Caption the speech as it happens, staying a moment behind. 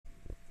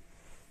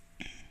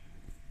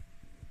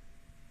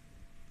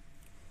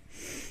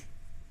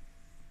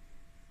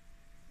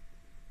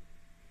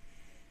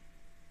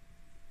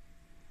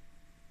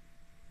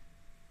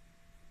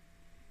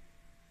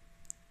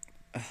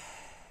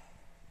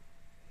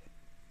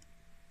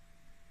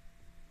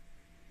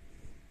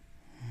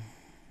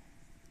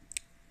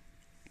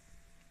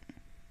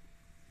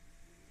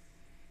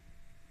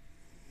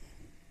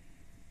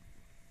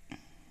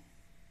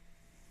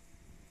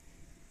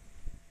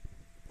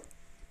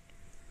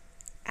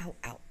Ow,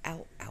 ow,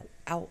 ow, ow,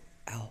 ow,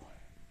 ow.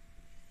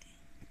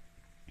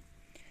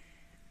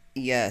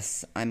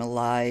 Yes, I'm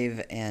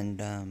alive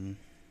and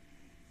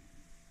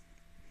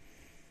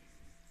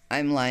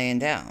I'm lying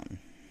down.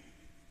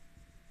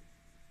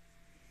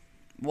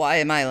 Why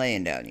am I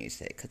laying down, you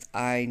say? Because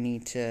I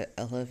need to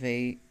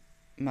elevate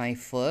my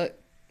foot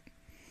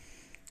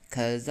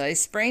because I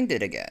sprained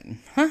it again.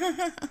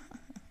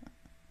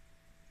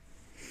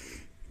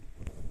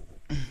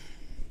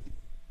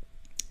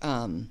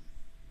 um,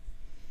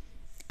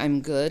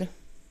 I'm good.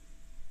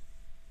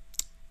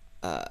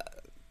 Uh,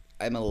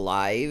 I'm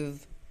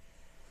alive.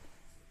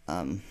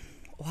 Um,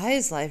 why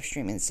is live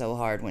streaming so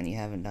hard when you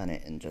haven't done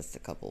it in just a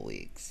couple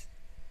weeks?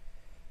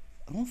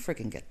 I don't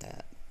freaking get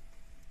that.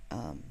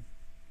 Um,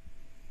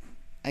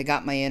 I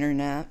got my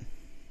internet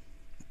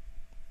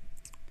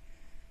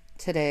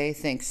today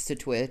thanks to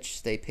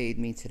Twitch. They paid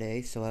me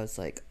today, so I was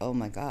like, oh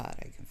my god,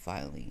 I can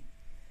finally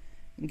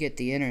get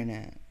the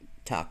internet,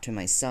 talk to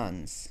my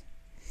sons.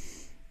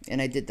 And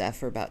I did that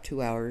for about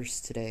 2 hours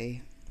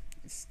today.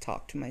 Just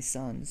talk to my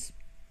sons.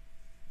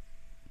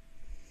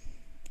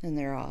 And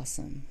they're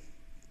awesome.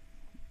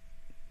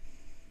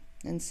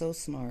 And so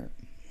smart.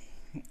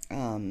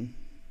 Um,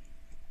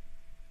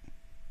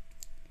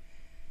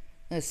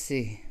 let's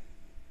see.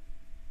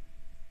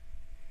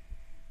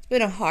 It's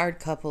been a hard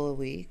couple of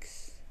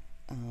weeks.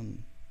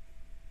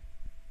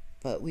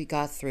 But we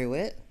got through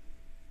it,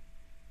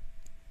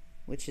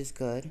 which is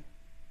good.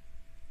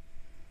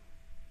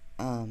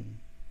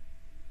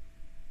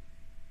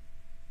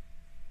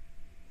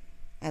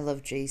 I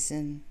love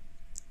Jason.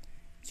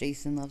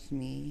 Jason loves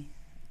me.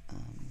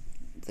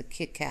 The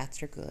Kit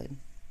Kats are good.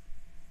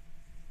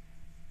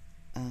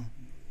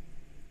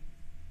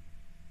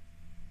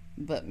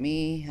 But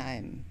me,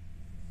 I'm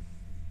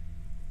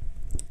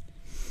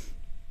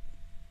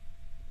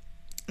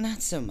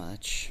not so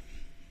much.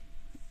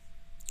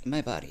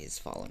 My body is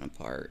falling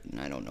apart, and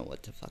I don't know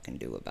what to fucking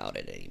do about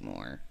it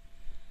anymore.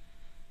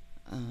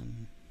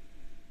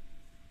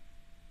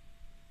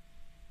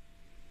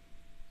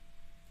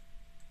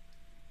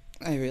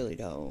 I really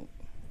don't.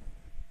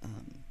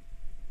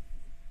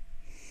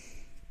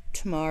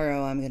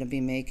 Tomorrow I'm going to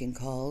be making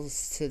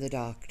calls to the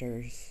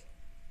doctors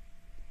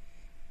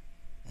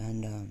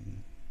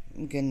and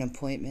getting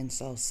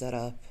appointments all set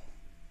up.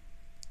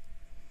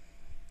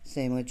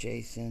 Same with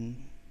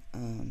Jason.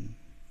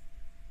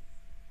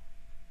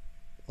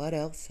 What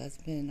else has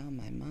been on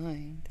my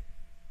mind?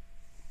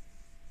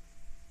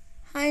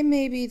 Hi,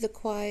 maybe the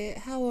quiet.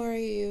 How are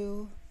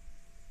you?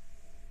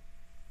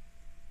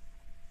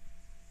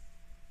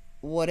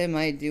 What am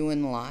I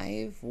doing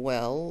live?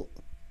 Well,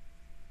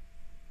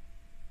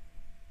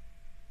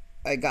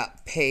 I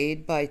got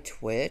paid by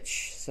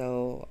Twitch,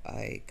 so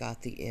I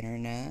got the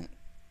internet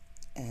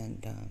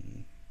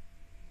and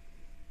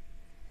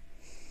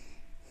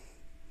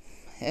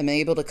am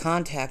able to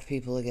contact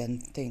people again,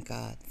 thank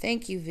God.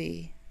 Thank you,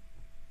 V.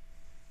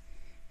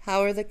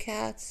 How are the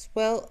cats?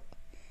 Well,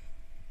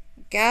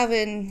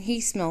 Gavin, he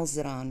smells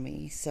it on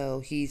me, so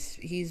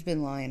he's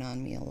been lying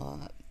on me a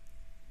lot.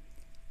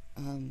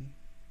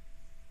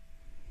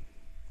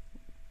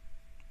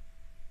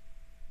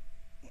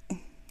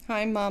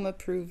 Hi, Mom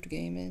Approved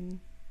Gaming.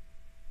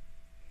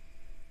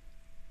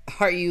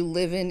 Are you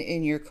living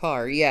in your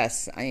car?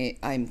 Yes,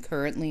 I'm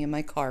currently in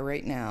my car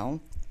right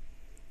now.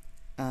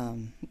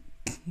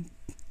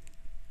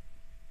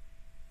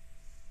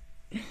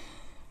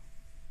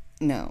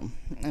 No,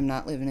 I'm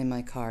not living in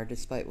my car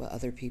despite what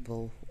other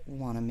people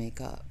want to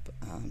make up.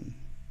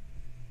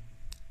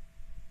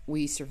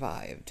 We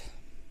survived.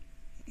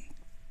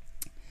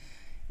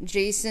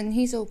 Jason,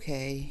 he's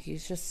okay.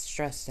 He's just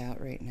stressed out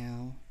right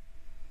now.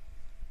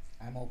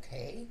 I'm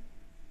okay.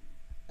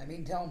 I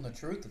mean, tell him the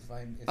truth if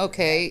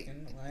Okay, you're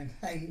asking.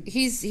 I'm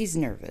he's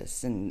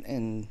nervous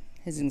and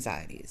his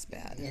anxiety is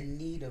bad. in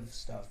need of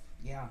stuff.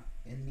 Yeah,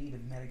 in need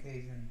of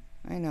medication.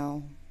 I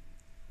know.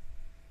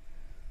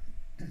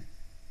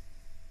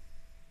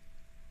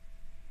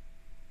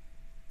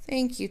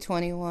 Thank you,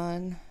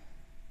 21.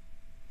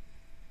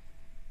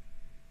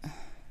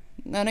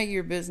 None of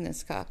your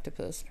business,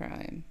 Coctopus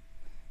Prime.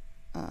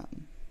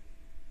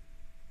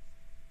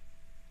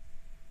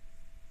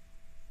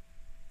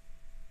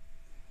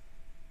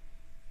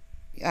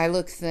 I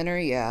look thinner,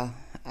 yeah.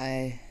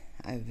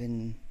 I've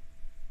been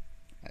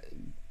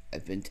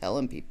I've been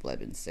telling people I've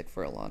been sick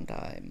for a long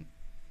time.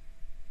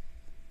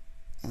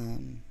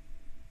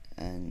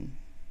 And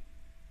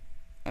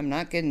I'm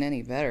not getting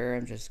any better.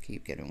 I'm just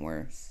keep getting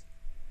worse.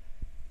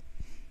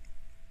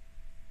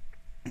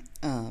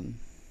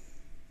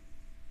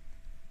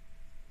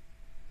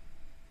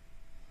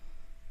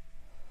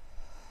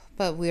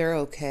 But we're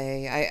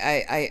okay.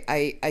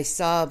 I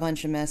saw a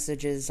bunch of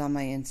messages on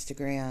my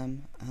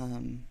Instagram.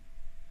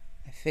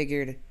 I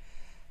figured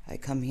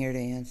I'd come here to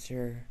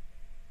answer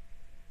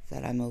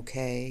that I'm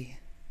okay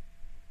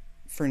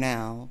for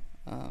now.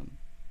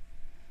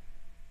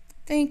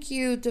 Thank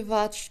you,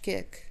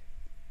 Devotchkik.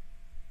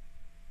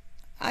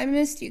 I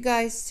missed you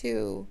guys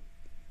too.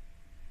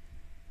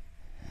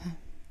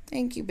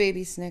 Thank you,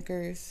 Baby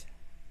Snickers.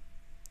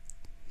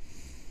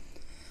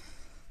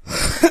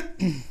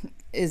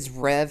 Is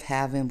Rev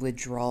having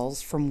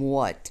withdrawals from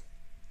what?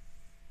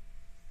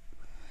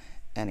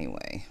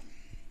 Anyway.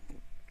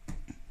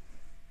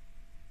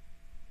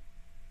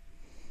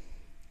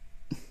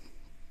 Yeah,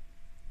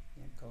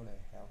 go to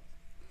hell.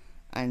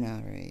 I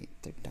know, right?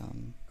 They're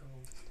dumb. Go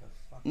to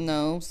fucking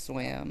No,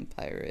 Swam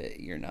Pirate,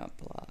 you're not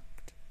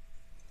blocked.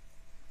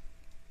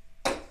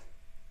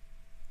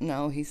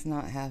 No, he's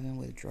not having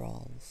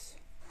withdrawals.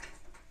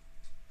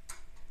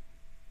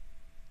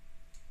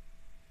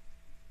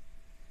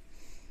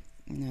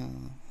 No.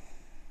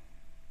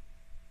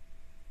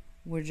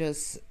 We've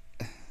just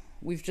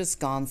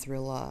gone through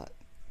a lot.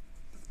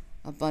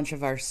 A bunch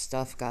of our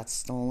stuff got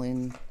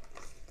stolen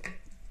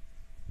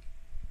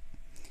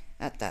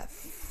at that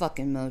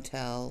fucking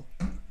motel.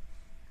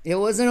 It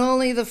wasn't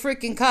only the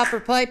freaking copper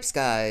pipes,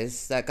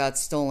 guys, that got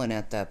stolen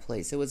at that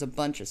place. It was a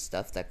bunch of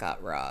stuff that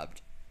got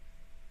robbed.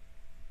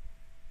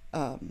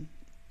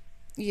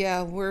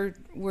 Yeah, we're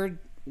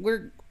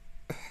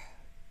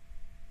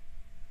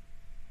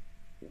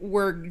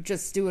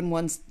just doing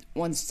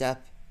one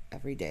step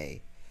every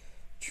day,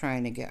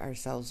 trying to get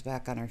ourselves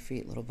back on our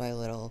feet little by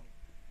little.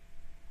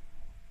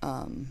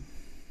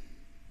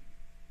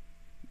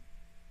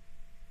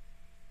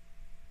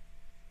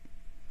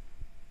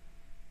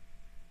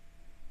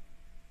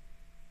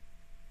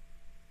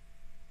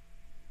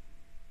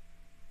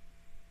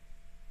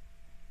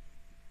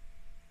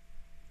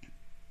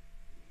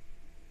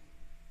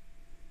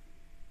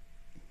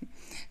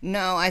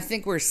 No, I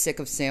think we're sick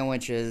of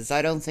sandwiches.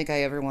 I don't think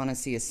I ever want to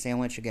see a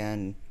sandwich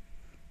again,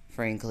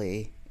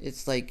 frankly.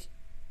 It's like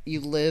you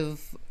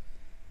live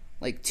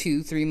like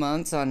 2-3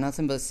 months on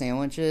nothing but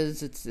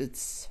sandwiches.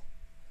 It's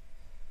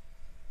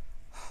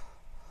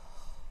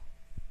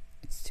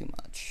too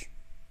much.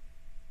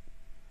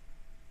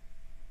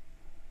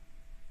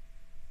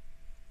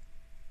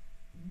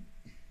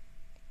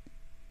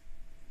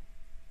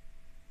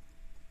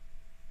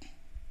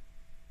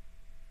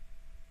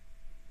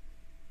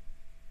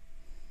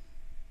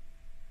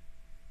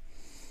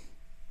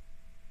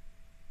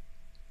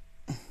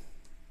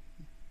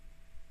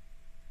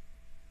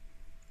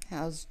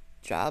 How's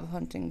job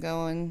hunting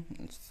going?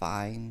 It's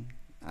fine.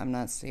 I'm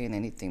not saying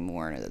anything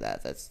more into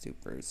that. That's too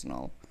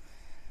personal.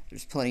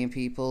 There's plenty of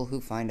people who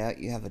find out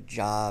you have a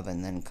job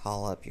and then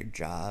call up your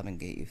job and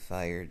get you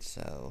fired,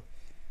 so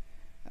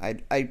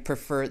I'd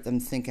prefer them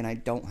thinking I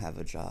don't have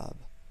a job.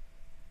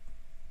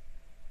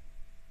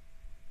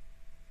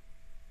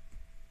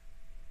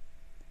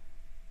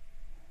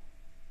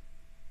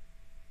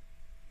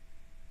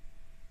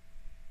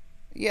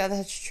 Yeah,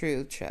 that's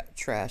true.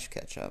 Trash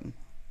ketchup.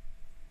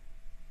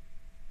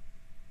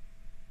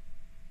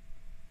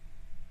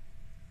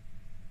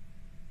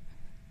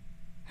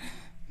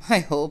 My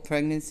whole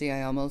pregnancy,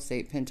 I almost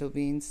ate pinto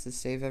beans to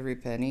save every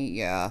penny.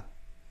 Yeah.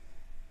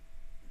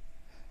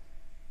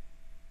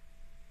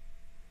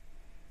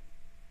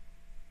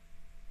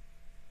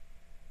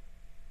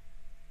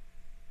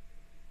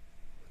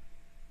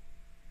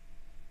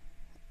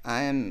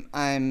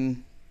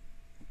 I'm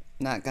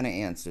not gonna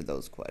answer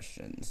those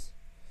questions.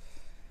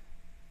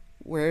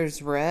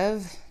 Where's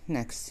Rev?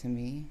 Next to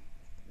me.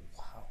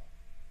 wow.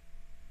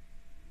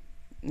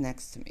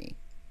 Next to me.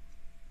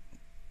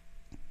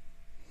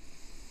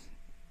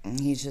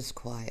 He's just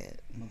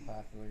quiet. I'm a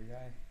popular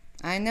guy,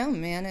 I know,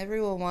 man.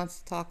 Everyone wants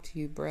to talk to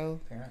you,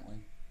 bro.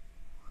 apparently.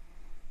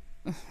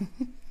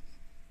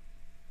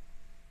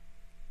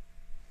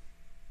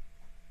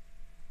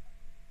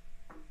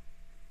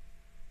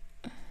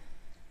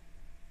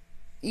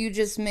 You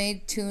just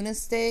made tuna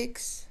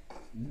steaks?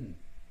 Mm.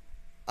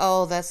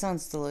 Oh, that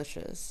sounds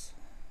delicious.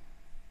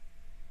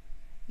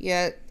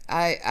 Yeah,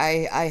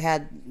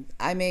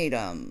 I made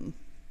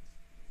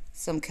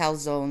some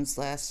calzones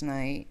last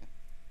night,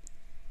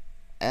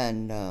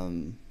 and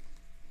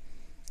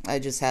I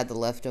just had the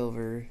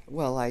leftover.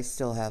 Well, I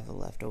still have the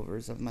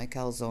leftovers of my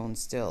calzone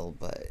still,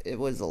 but it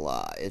was a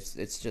lot.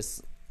 It's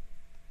just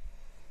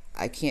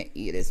I can't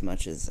eat as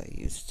much as I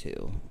used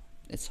to.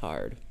 It's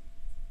hard.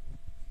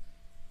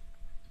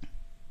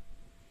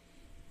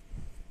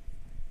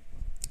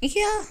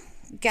 Yeah,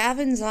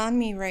 Gavin's on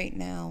me right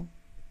now.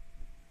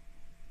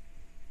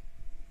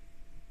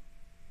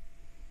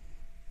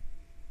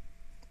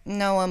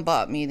 No one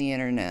bought me the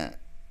internet.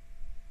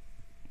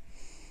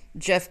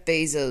 Jeff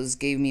Bezos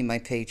gave me my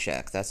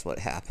paycheck. That's what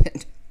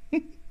happened.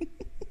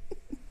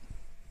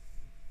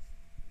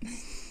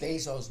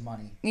 Bezos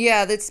money.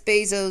 Yeah, that's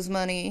Bezos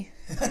money.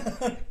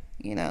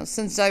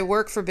 Since I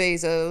work for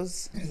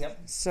Bezos.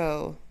 Yep.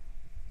 So.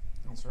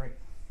 That's right.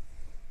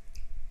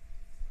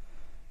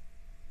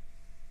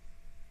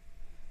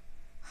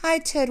 Hi,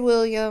 Ted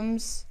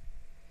Williams.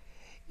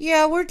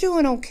 Yeah, we're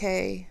doing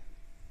okay.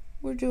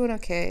 We're doing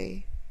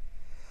okay.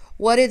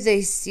 What did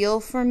they steal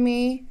from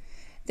me?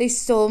 They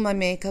stole my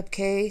makeup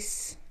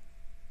case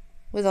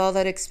with all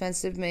that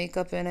expensive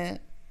makeup in it.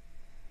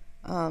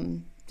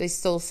 They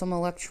stole some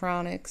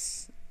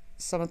electronics,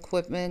 some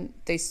equipment.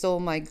 They stole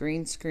my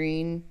green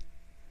screen.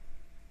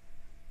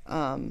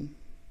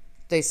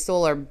 They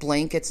stole our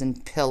blankets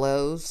and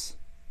pillows.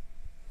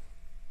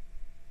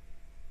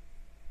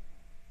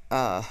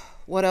 Uh,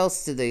 what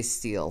else did they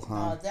steal,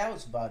 huh? That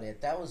was about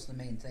it. That was the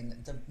main thing.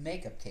 The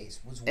makeup case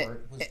was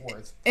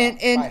worth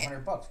And and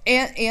 500 bucks.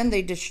 and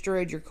they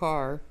destroyed your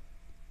car.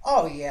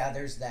 Oh yeah,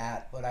 there's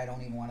that, but I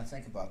don't even want to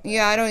think about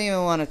Yeah, that I don't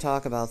even want to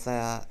talk about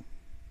that.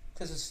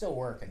 because it's still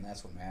working.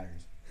 That's what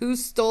matters. Who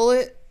stole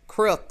it?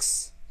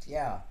 Crooks.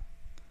 Yeah,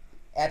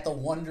 at the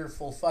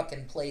wonderful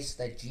fucking place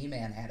that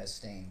G-Man had us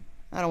staying.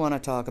 I don't want to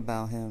talk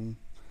about him.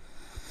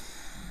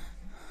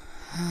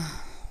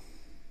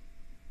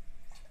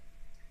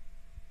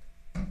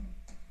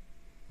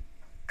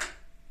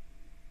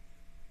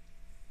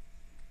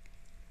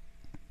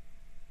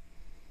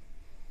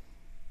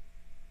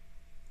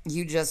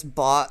 You just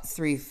bought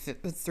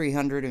 350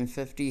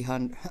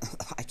 hundred.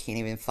 I can't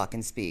even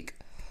fucking speak.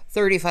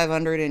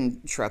 3,500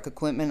 in truck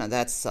equipment.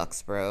 That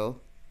sucks,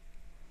 bro.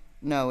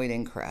 No, we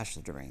didn't crash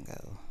the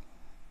Durango.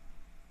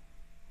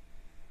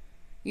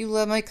 You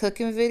love my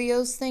cooking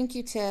videos? Thank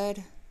you,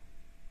 Ted.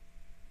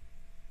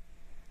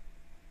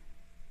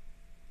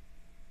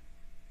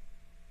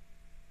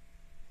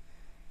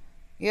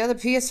 Yeah, the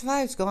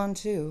PS5's gone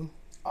too.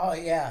 Oh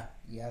yeah,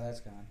 yeah, that's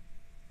gone.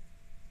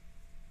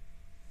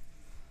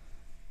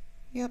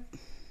 Yep.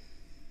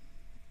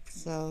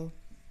 So,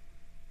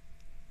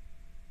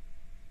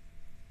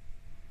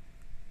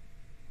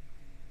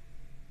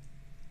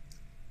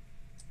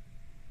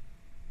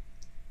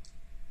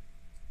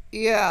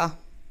 yeah,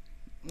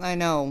 I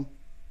know.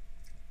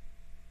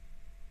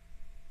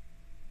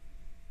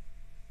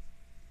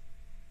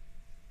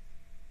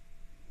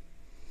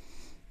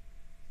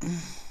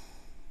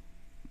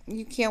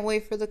 You can't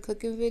wait for the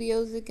cooking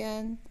videos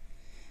again?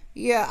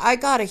 Yeah, I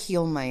gotta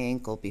heal my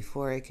ankle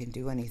before I can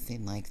do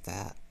anything like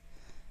that.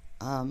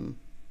 Um,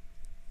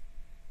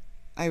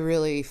 I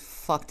really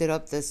fucked it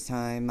up this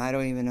time. I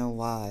don't even know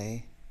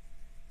why.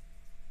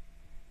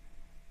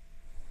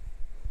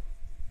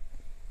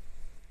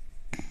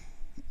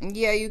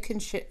 Yeah, you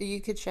could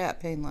chat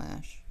Pain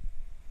Lash.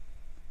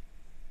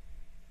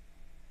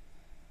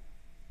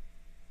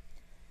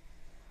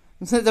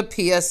 The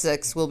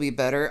PS6 will be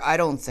better. I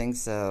don't think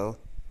so.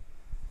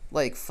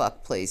 Like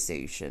fuck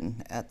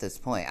PlayStation at this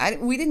point.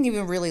 We didn't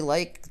even really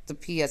like the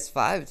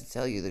PS5 to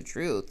tell you the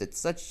truth.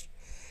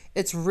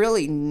 It's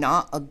really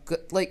not a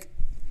good like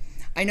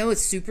I know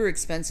it's super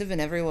expensive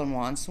and everyone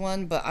wants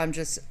one, but I'm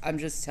just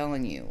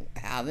telling you,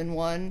 having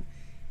one,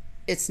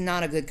 it's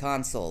not a good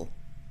console.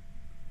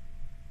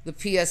 The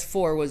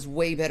PS4 was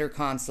way better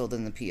console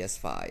than the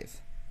PS5.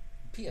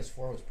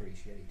 PS4 was pretty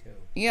shitty too.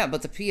 Yeah,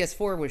 but the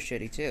PS4 was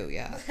shitty too.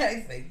 Yeah. I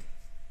think.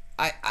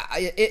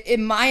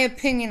 In my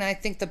opinion, I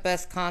think the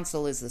best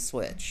console is the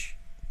Switch.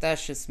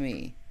 That's just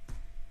me.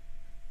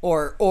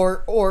 Or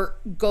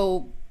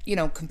go,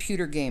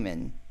 computer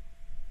gaming.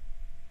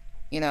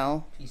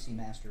 PC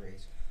Master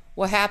Race.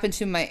 What happened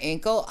to my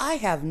ankle? I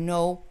have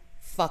no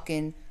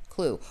fucking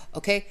clue.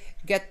 Okay,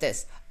 get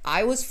this.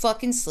 I was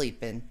fucking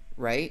sleeping,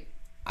 right?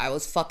 I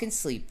was fucking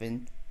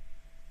sleeping,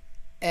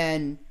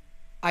 and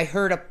I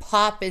heard a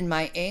pop in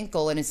my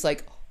ankle, and it's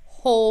like,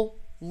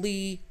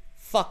 holy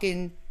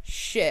fucking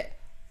shit.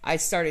 I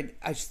started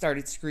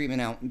screaming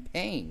out in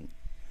pain.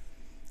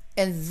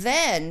 And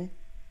then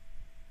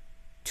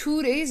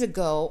 2 days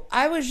ago,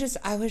 I was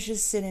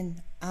just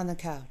sitting on the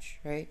couch,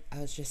 right?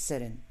 I was just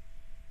sitting,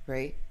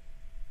 right?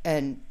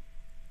 And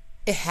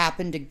it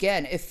happened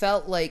again. It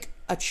felt like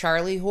a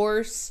Charlie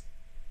horse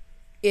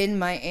in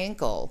my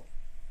ankle.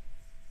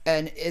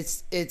 And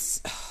it's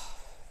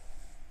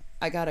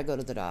I got to go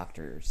to the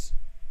doctors.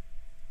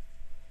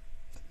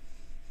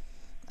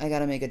 I got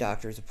to make a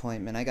doctor's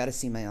appointment. I got to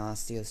see my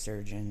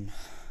osteosurgeon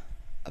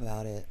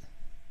about it.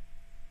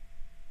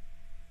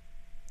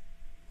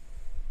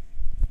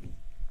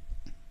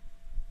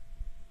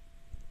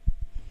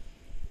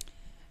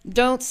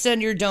 Don't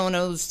send your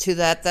donos to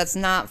that. That's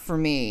not for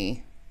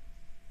me.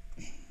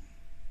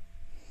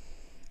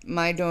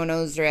 My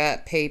donos are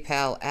at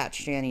PayPal at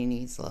Shanny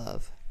Needs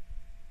Love.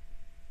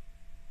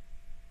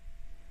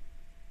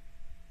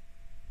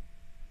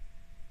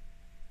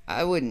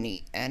 I wouldn't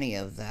eat any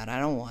of that. I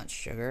don't want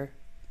sugar.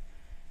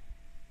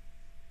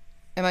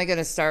 Am I going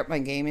to start my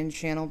gaming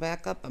channel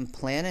back up? I'm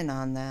planning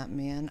on that,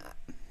 man.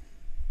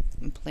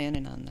 I'm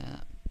planning on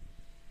that.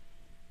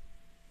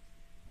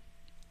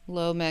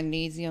 Low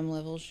magnesium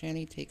levels.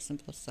 Shanny, take some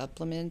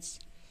supplements.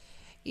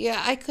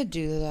 Yeah, I could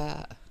do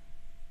that.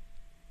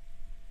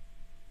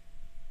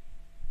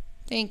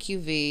 Thank you,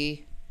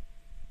 V.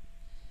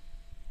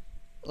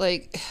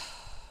 Like,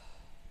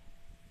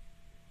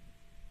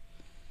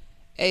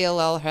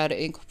 ALL had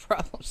ankle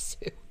problems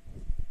too.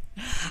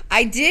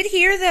 I did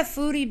hear that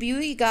Foodie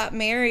Beauty got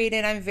married,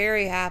 and I'm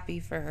very happy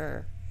for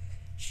her.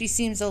 She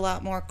seems a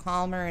lot more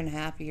calmer and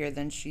happier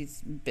than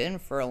she's been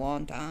for a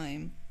long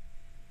time,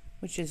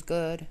 which is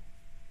good.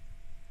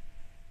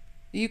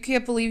 You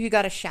can't believe you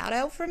got a shout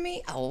out from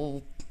me?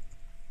 Oh.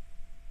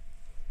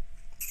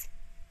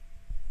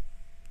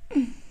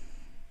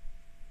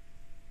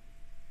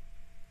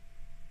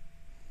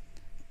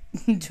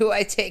 Do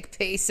I take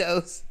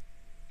pesos?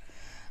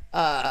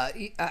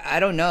 I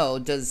don't know.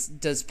 Does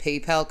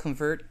PayPal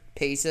convert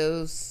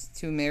pesos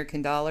to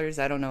American dollars?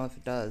 I don't know if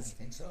it I does.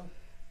 think so.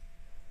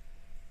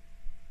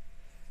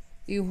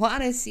 You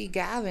want to see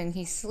Gavin?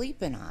 He's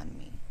sleeping on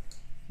me.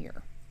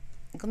 Here.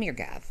 Come here,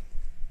 Gav.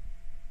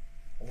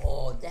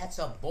 Oh, that's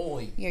a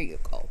boy. Here you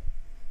go.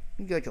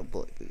 You're your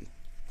baby.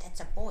 That's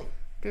a boy.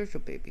 There's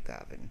your baby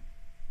Gavin.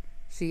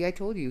 See, I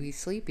told you, he's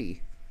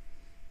sleepy.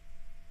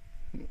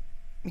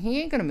 He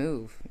ain't gonna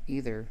move,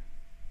 either.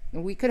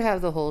 We could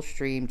have the whole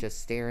stream just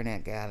staring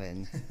at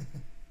Gavin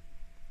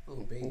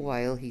Little baby.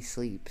 while he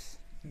sleeps.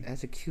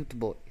 As a cute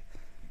boy.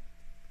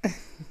 What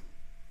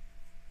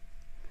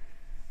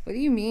do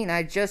you mean?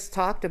 I just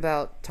talked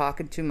about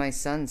talking to my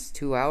sons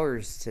 2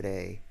 hours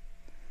today.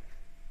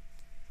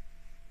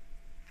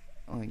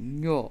 I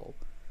know.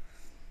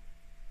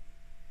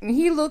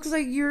 He looks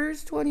like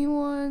yours,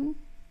 21.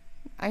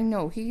 I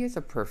know, he is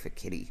a perfect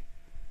kitty.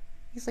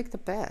 He's like the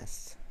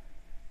best.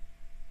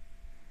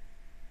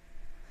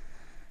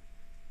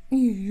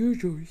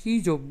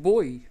 He's a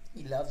boy.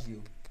 He loves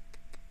you.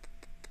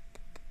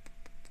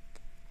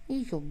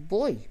 He's a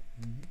boy.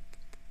 Mm-hmm.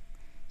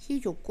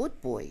 He's a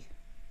good boy.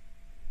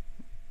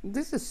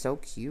 This is so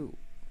cute.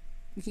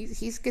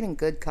 He's getting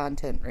good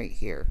content right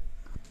here.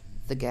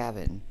 The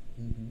Gavin.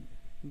 Mm-hmm.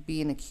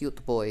 Being a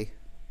cute boy.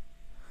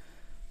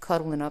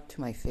 Cuddling up to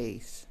my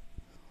face.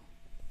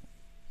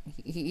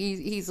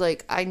 He's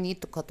like, I need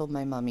to cuddle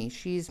my mommy.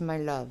 She's my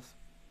love.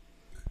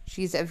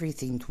 She's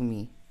everything to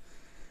me.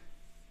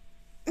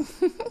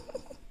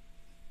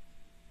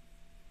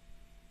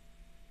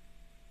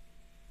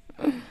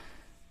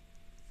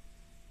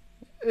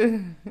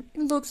 It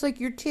looks like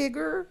you're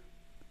Tigger.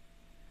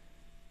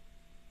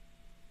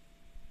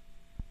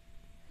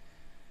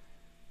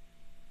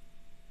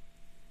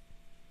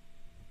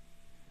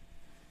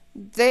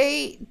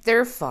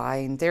 They're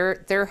fine.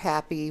 They're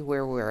happy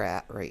where we're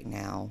at right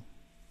now.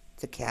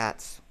 The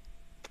cats.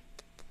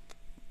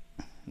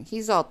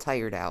 He's all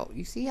tired out.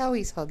 You see how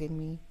he's hugging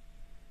me?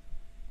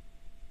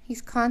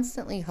 He's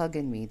constantly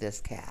hugging me,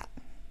 this cat.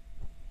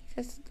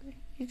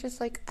 He's just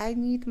like, I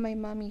need my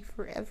mommy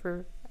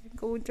forever. I'm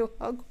going to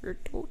hug her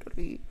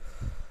totally.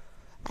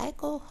 I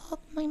go hug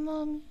my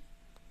mommy.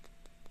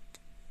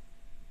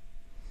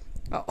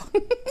 Oh.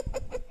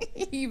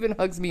 He even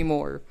hugs me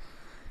more.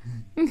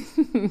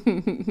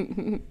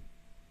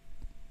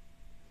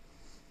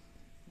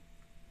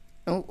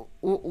 Oh,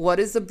 what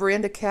is the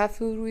brand of cat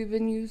food we've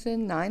been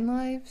using? 9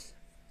 Lives?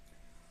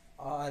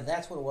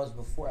 That's what it was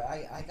before.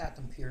 I got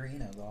them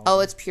Purina though. Oh,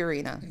 it's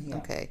Purina. Yeah,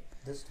 Okay.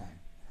 this time.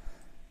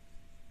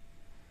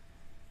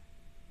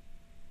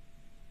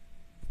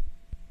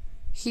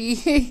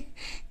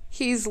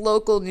 He's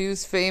local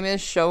news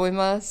famous, showing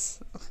us.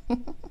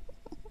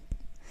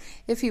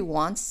 If he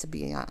wants to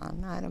be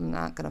on, I'm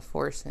not gonna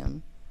force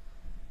him.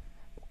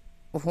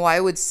 Why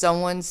would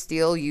someone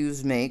steal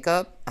used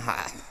makeup?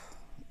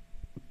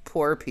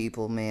 Poor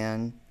people,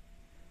 man.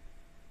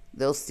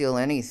 They'll steal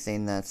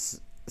anything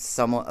that's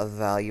somewhat of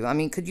value. I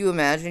mean, could you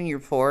imagine you're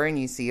poor and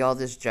you see all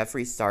this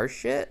Jeffree Star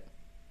shit?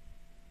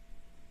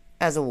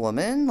 As a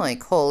woman?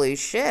 Like, holy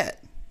shit.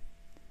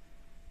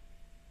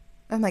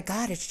 Oh my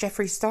god, it's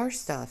Jeffree Star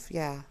stuff.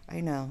 Yeah,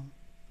 I know.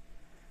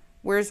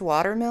 Where's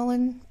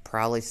Watermelon?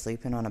 Probably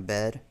sleeping on a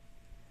bed.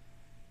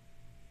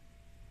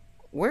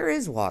 Where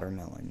is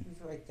Watermelon? He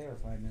was right there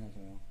 5 minutes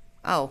ago.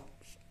 Oh,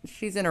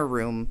 she's in her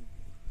room.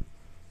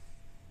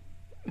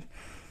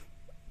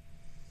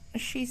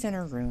 She's in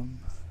her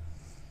room.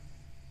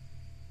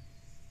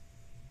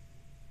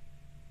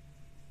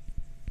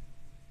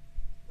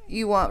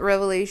 You want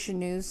Revelation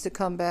News to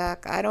come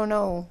back? I don't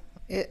know.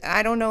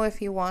 I don't know if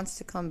he wants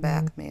to come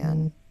back,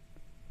 man.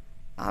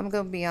 I'm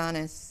gonna be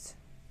honest.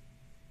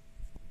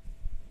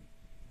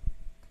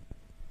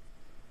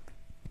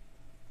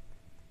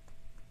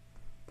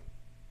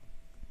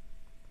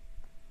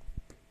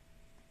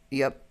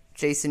 Yep,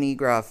 Jason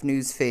Egroff,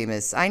 news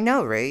famous. I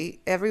know, right?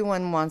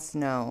 Everyone wants to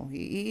know.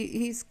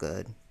 He's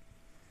good.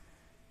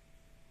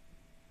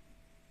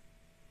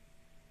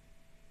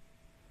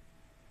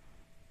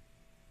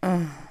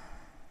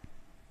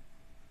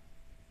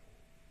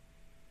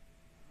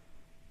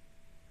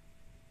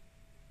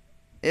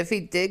 If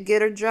he did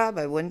get a job,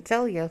 I wouldn't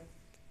tell you.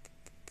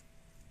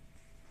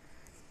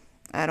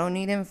 I don't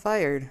need him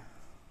fired.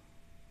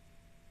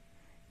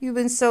 You've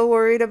been so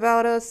worried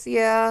about us?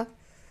 Yeah.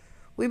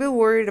 We've been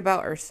worried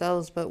about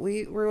ourselves, but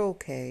we're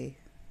okay.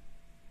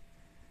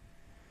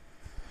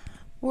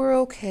 We're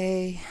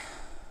okay.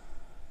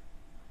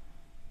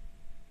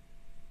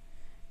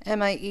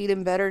 Am I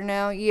eating better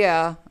now?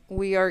 Yeah,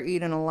 we are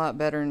eating a lot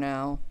better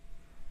now.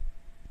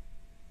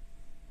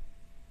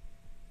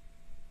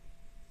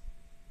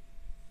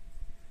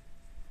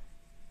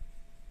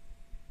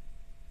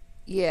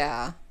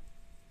 Yeah.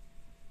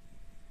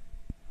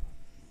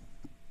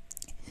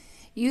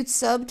 You'd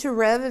sub to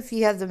Rev if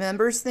you have the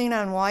members thing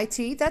on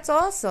YT? That's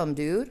awesome,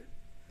 dude.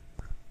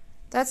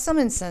 That's some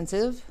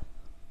incentive.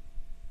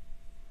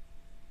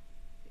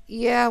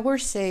 Yeah, we're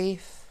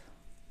safe.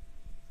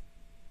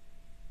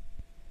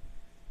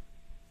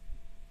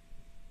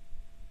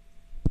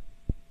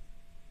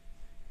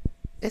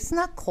 It's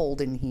not cold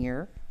in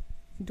here.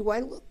 Do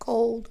I look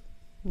cold?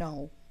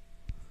 No.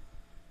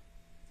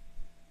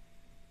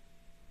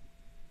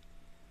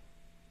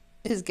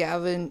 Is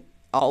Gavin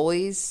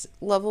always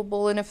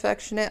lovable and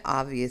affectionate?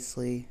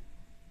 Obviously.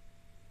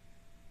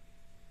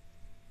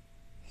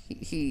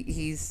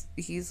 He's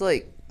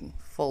like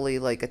fully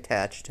like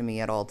attached to me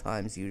at all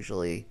times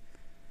usually.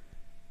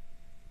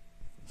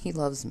 He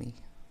loves me.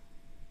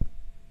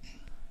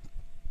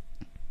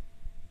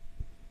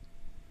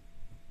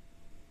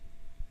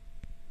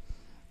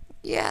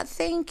 Yeah,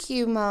 thank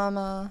you,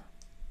 Mama.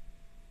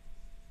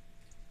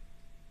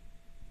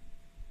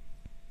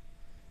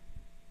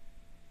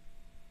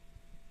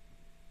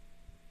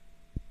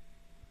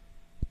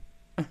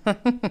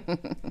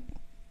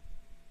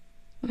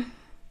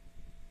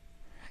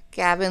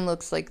 Gavin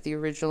looks like the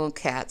original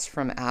cats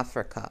from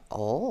Africa.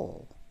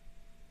 Oh.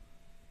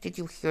 Did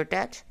you hear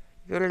that?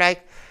 You're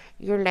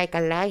like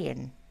a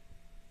lion.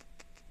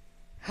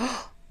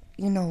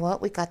 You know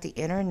what? We got the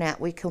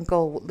internet. We can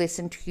go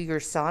listen to your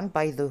song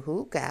by The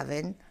Who,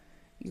 Gavin.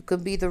 You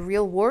can be the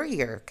real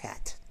warrior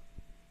cat.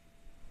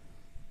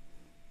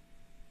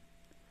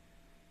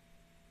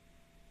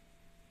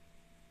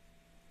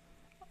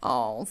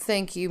 Oh,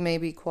 thank you.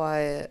 Maybe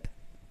quiet.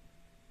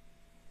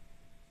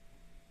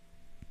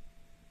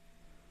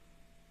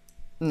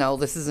 No,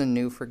 this isn't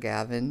new for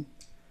Gavin.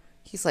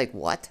 He's like,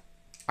 what?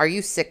 Are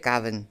you sick,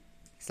 Gavin?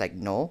 He's like,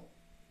 no.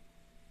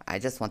 I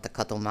just want to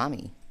cuddle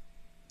mommy.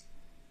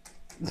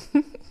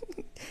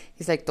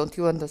 He's like, don't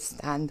you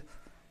understand?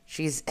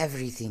 She's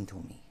everything to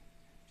me.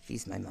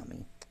 She's my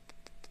mommy.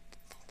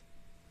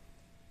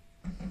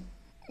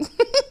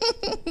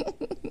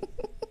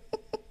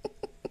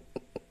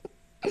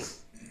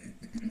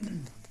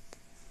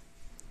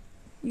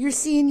 You're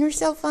seeing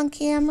yourself on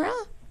camera?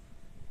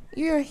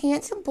 You're a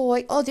handsome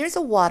boy. Oh, there's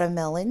a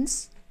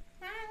watermelons.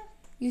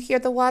 You hear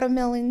the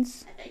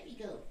watermelons?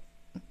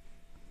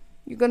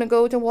 You're gonna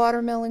go to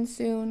watermelon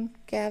soon,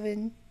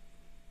 Gavin?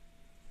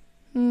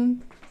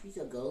 She's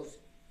a ghost.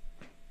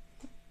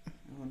 I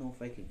don't know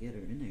if I could get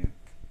her in there.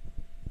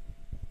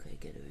 Could I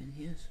get her in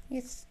here?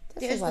 Yes,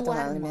 There's the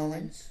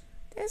watermelons.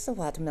 There's the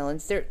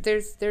watermelons.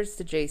 There's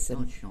the Jason.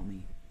 Don't show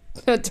me.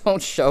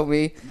 Don't show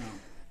me.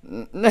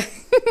 No.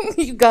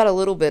 You got a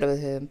little bit of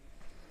him.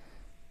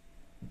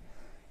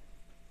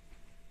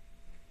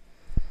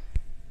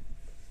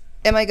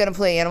 Am I gonna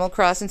play Animal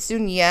Crossing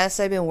soon? Yes,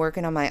 I've been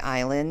working on my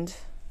island.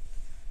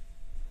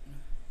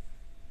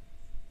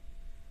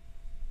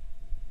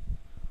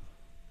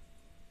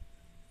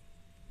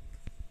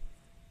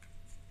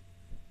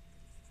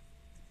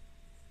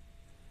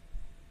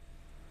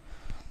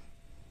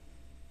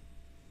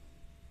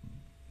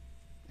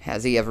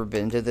 Has he ever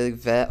been to the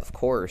vet? Of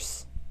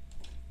course.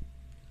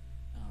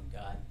 Oh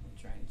God, I'm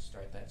trying to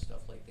start that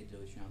stuff like they do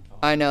with Chantal.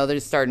 I know, they're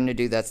starting to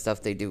do that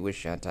stuff they do with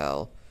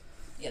Chantal.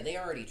 Yeah, they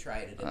already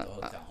tried it at the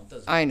hotel. It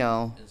doesn't. I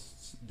know.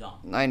 It's dumb.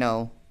 I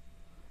know.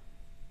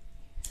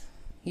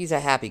 He's a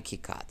happy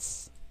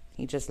Kikats.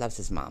 He just loves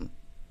his mom.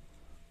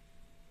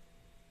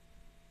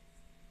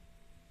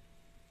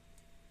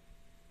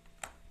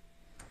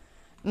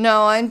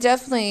 No, I'm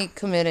definitely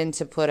committed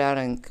to put out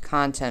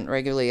content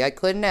regularly. I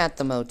couldn't at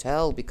the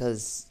motel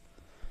because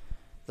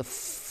the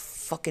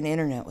fucking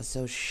internet was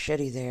so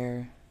shitty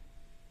there.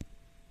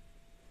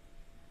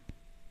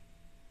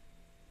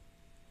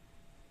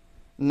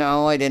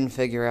 No, I didn't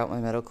figure out my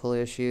medical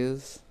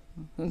issues.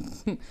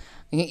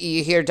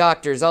 You hear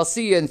doctors, I'll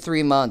see you in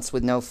 3 months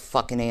with no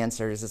fucking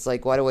answers. It's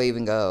like, why do I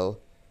even go?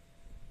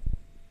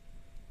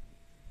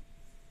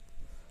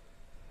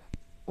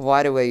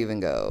 Why do I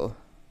even go?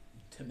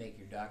 To make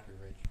your doctor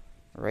rich.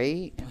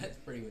 Right? That's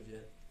pretty much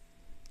it.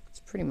 That's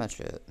pretty much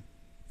it.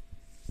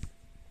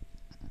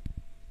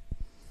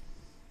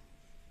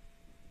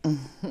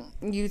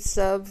 You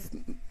sub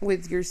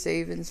with your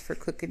savings for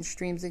cooking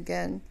streams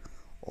again?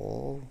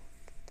 Oh.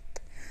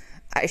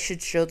 I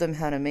should show them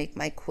how to make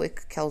my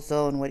quick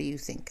calzone. What do you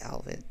think,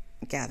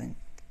 Gavin?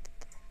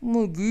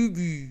 My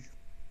baby.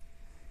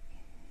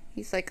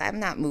 He's like, I'm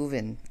not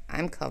moving.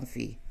 I'm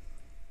comfy.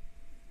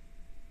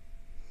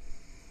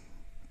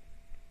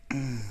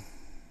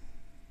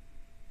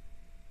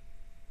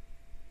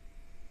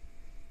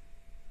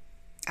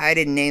 I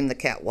didn't name the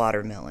cat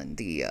Watermelon.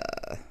 The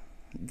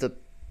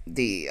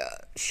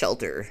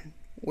shelter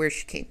where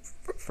she came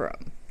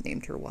from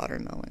named her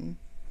Watermelon.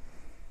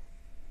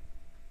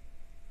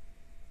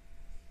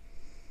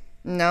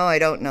 No, I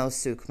don't know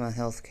Sukma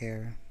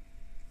Healthcare.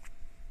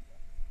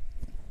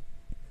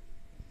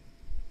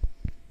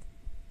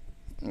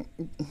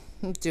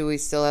 Do we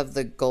still have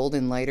the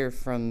golden lighter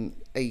from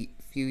a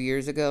few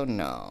years ago?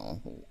 No.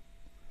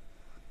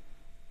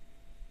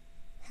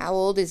 How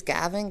old is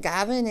Gavin?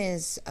 Gavin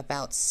is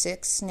about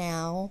 6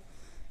 now,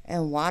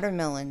 and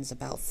Watermelon's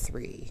about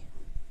 3.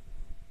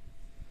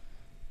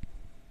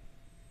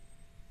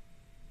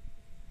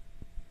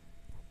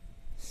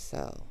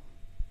 So.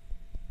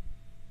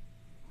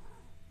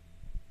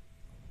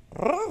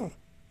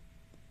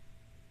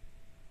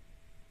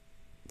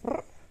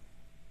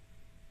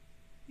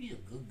 You're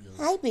a good girl.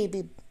 Hi,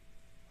 baby.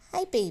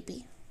 Hi,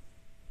 baby.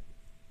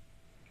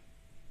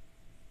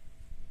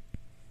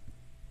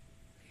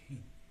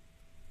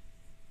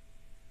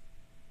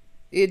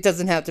 It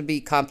doesn't have to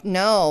be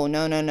no,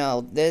 no, no,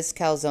 no. This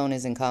calzone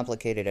isn't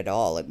complicated at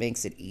all. It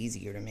makes it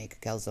easier to make a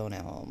calzone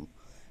at home.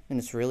 And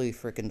it's really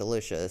freaking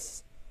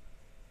delicious.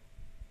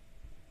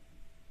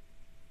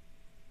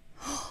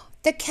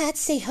 The cats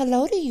say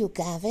hello to you,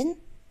 Gavin.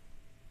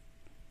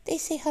 They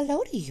say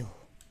hello to you.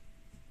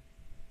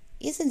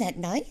 Isn't that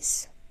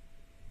nice?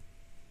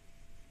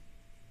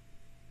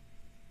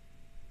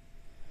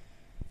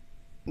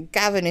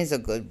 Gavin is a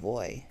good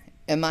boy.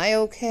 Am I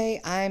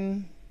okay?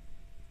 I'm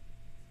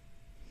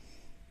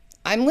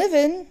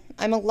living.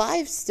 I'm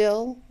alive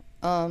still.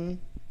 But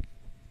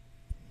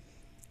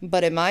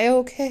am I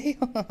okay?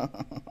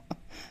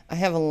 I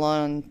have a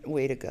long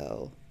way to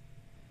go.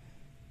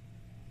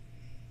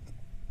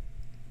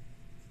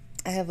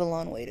 I have a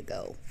long way to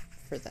go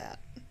for that.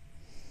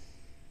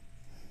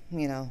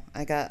 You know,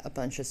 I got a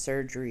bunch of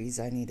surgeries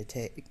I need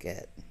to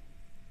get.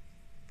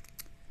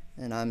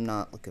 And I'm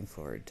not looking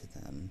forward to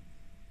them.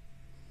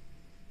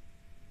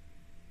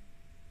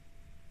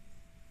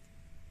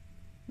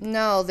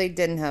 No, they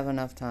didn't have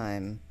enough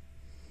time.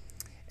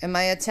 Am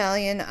I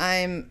Italian?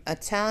 I'm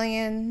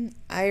Italian,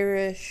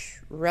 Irish,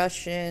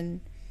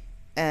 Russian,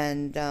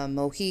 and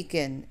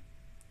Mohican.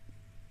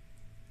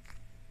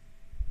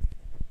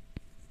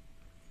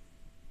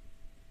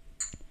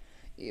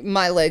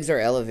 My legs are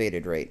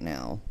elevated right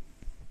now.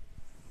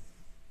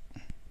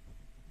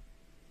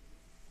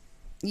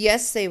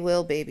 Yes, they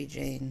will, baby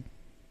Jane.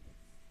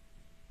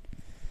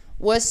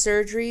 What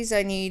surgeries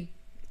I need?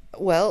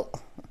 Well,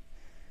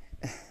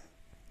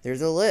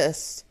 there's a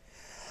list.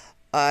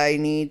 I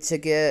need to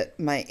get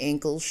my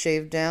ankles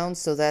shaved down,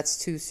 so that's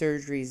 2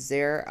 surgeries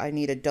there. I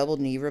need a double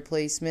knee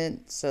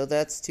replacement, so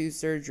that's 2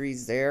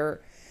 surgeries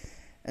there.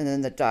 And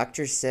then the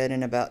doctor said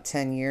in about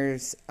 10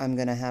 years, I'm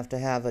going to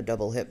have a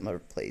double hip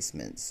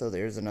replacement, so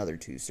there's another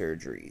 2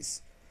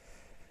 surgeries.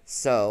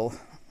 So,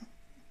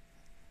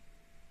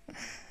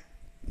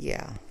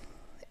 yeah,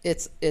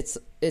 it's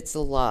a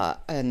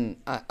lot, and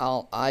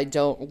I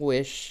don't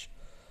wish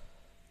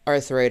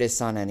arthritis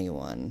on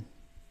anyone.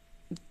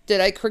 Did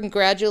I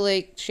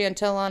congratulate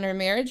Chantel on her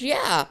marriage?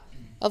 Yeah,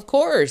 of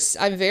course.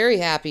 I'm very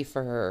happy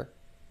for her.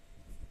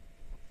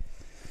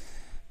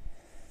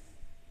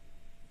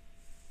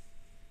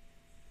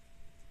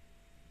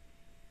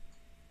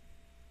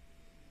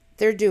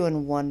 They're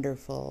doing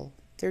wonderful.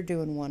 They're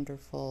doing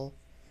wonderful.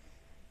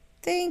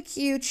 Thank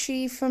you,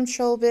 Chief from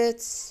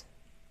Chobits.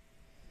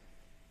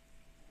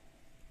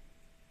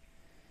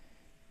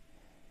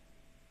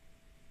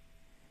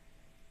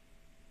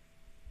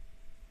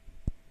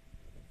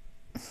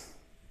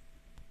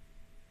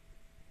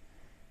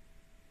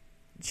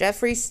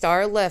 Jeffree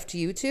Star left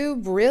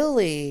YouTube?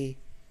 Really?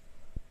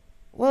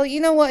 Well,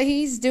 you know what?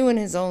 He's doing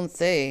his own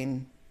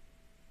thing.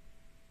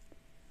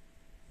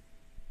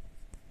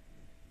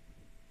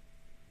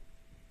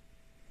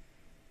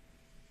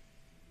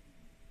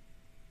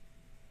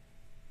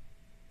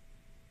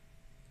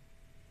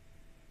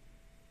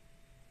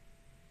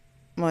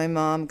 My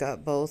mom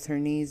got both her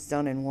knees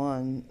done in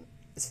one,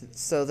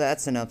 so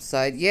that's an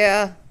upside.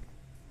 Yeah,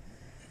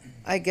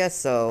 I guess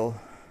so.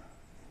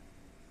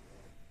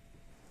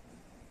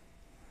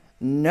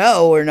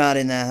 No, we're not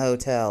in that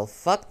hotel.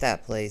 Fuck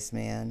that place,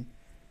 man.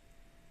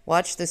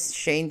 Watch this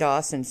Shane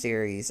Dawson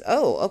series.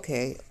 Oh,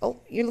 okay.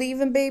 Oh, you're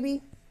leaving,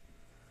 baby?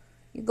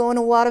 You going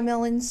to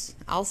Watermelons?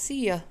 I'll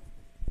see ya.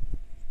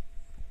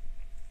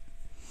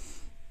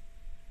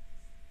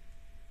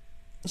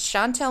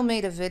 Chantel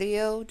made a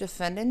video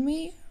defending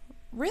me?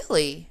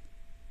 Really?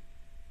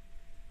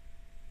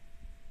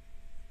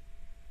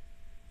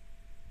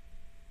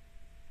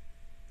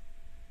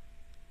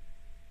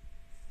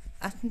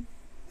 I,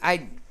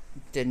 I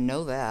didn't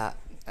know that.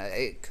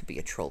 It could be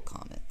a troll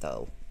comment,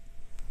 though.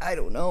 I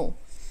don't know.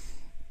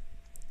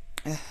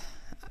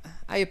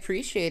 I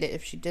appreciate it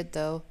if she did,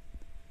 though.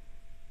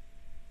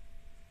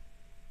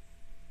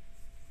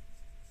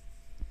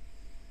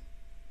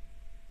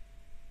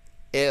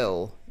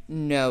 Ew.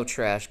 No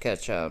trash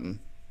ketchup.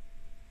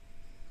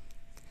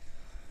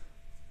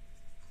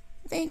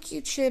 Thank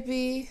you,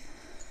 Chippy.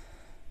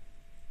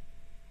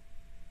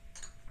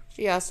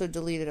 She also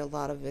deleted a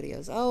lot of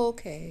videos. Oh,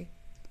 okay.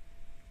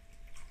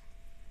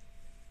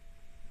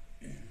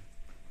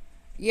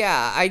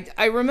 Yeah,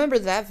 I remember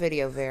that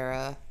video,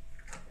 Vera.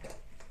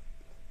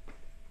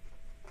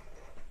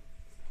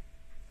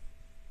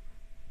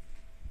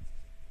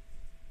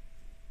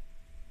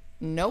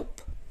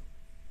 Nope.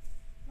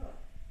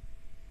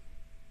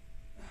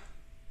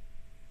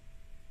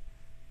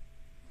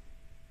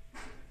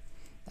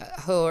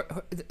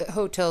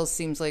 Hotel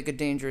seems like a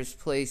dangerous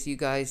place. You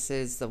guys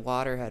says the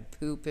water had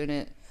poop in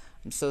it.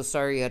 I'm so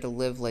sorry you had to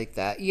live like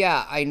that.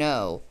 Yeah, I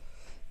know.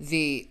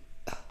 The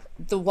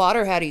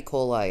water had E.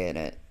 coli in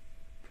it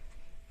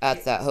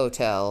at that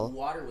hotel. The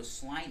water was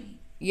slimy.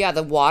 Yeah,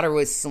 the water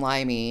was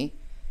slimy.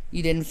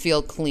 You didn't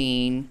feel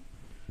clean.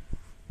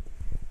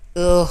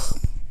 Ugh.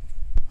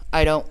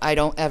 I don't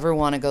ever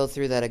want to go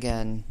through that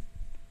again.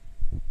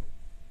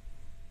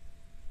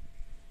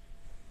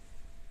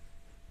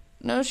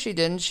 No, she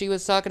didn't. She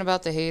was talking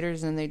about the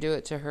haters and they do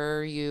it to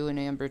her, you, and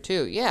Amber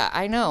too. Yeah,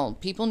 I know.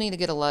 People need to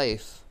get a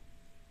life.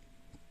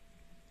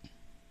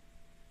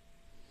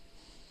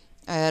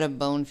 I had a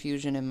bone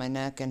fusion in my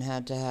neck and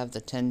had to have the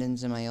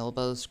tendons in my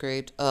elbows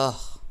scraped.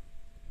 Ugh.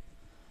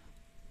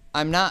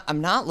 I'm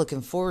not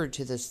looking forward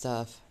to this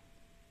stuff.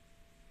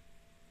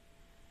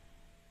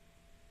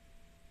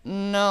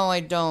 No,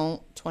 I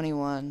don't.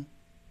 21.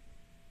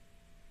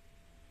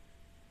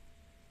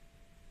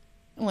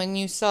 When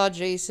you saw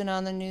Jason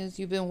on the news,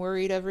 you've been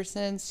worried ever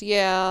since?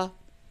 Yeah.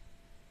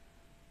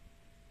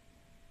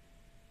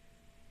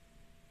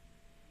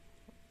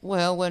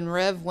 Well, when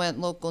Rev went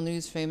local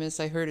news famous,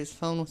 I heard his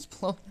phone was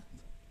blown up.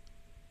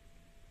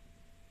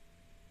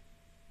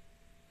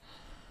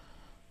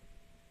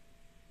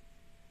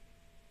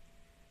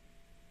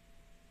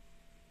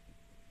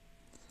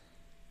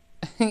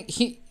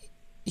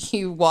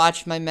 You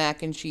watched my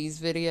mac and cheese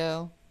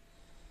video?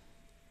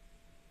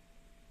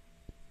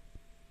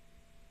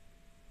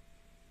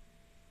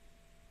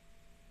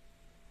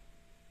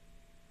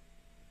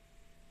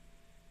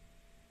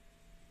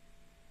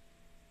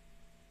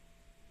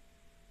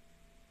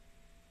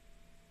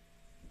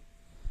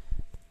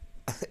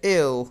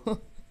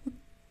 Ew.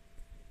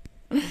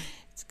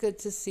 It's good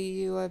to see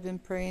you. I've been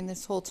praying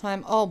this whole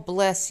time. Oh,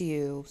 bless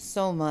you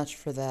so much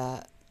for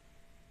that.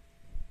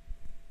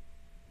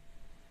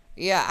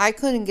 Yeah, I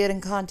couldn't get in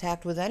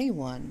contact with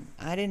anyone.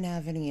 I didn't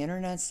have any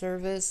internet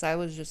service. I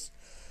was just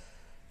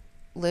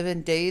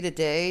living day to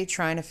day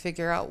trying to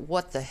figure out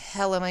what the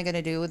hell am I going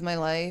to do with my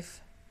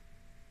life.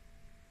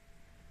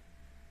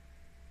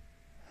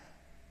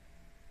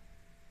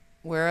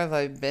 Where have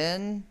I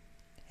been?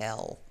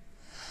 Hell.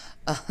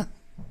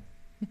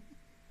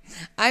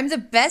 I'm the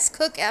best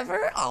cook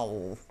ever?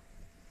 Oh,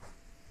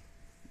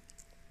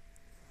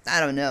 I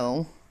don't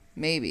know.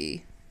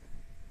 Maybe.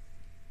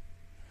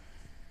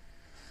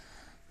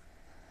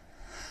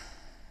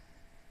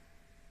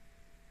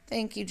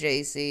 Thank you,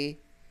 JC.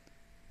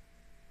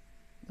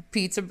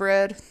 Pizza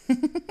bread.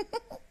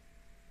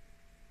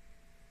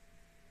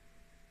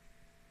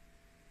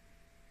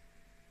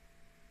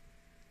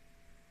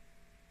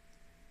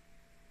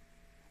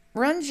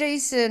 Run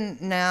Jason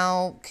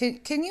now.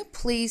 Can you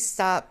please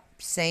stop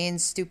saying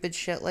stupid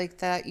shit like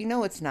that? You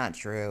know it's not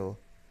true.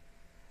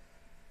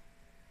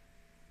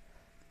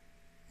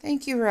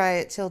 Thank you,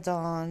 Riot Till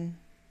Dawn.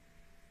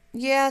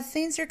 Yeah,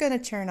 things are gonna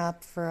turn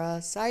up for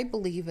us. I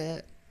believe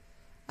it.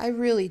 I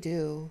really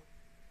do.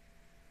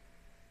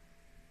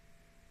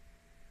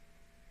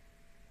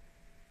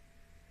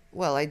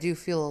 Well, I do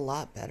feel a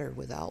lot better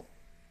without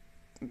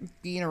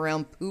being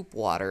around poop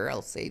water,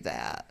 I'll say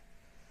that.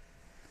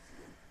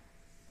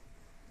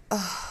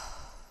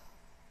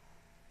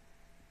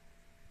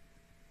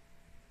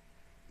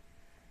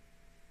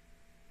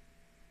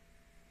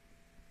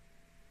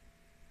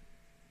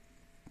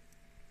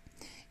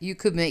 You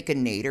could make a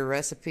Nader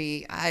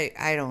recipe.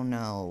 I don't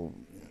know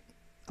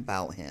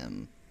about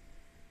him.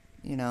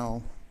 You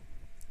know.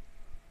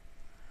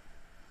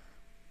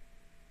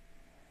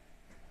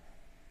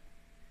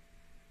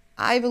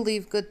 I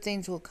believe good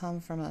things will come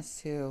from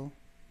us too.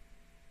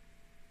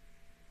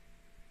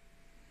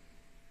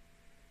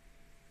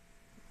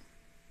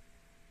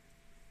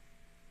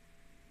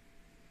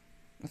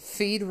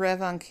 Feed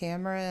Rev on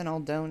camera and I'll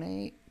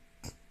donate.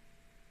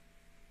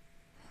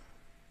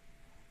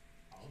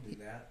 I'll do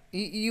that.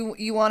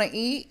 You want to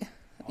eat?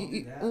 I'll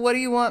do that. What do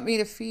you want me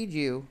to feed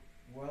you?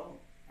 Well,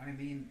 I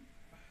mean,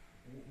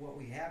 what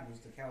we had was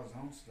the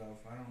calzone stuff.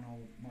 I don't know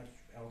much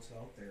else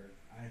out there.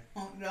 I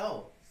don't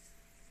know.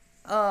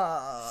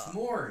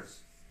 S'mores.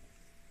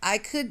 I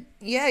could,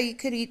 yeah, you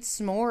could eat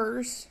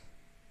s'mores.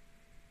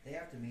 They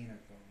have to mean it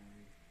though.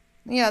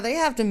 Yeah, they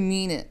have to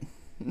mean it.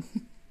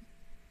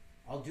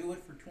 I'll do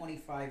it for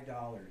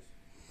 $25.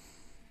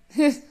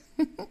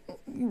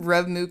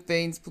 Rev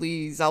Mukbangs,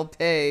 please. I'll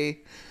pay.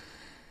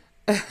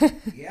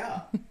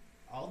 Yeah,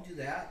 I'll do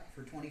that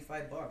for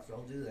 $25.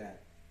 I'll do that.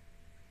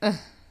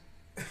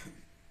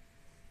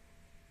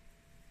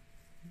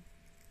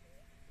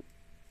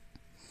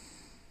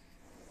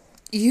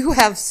 You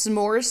have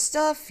s'more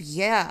stuff?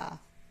 Yeah,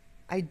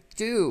 I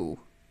do.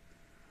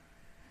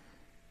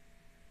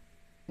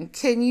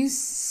 Can you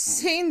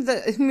sing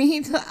the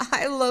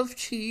I love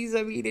cheese,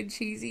 I'm eating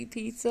cheesy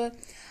pizza.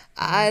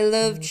 I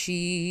love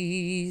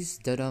cheese,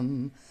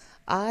 da-dum.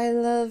 I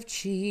love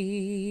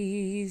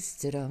cheese,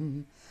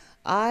 da-dum.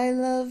 I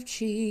love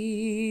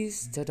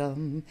cheese,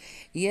 da-dum.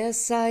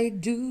 Yes, I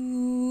do.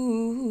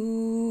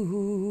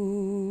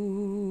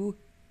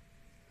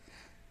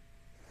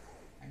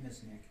 I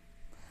miss Nick.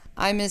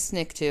 I miss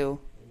Nick too.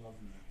 I love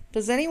Nick.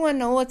 Does anyone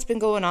know what's been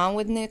going on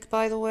with Nick,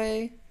 by the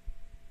way?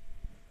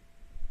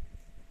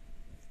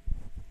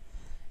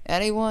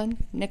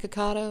 Anyone?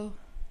 Nikocado?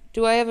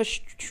 Do I have a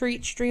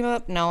treat stream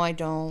up? No, I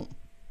don't.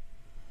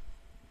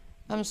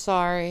 I'm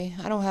sorry.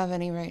 I don't have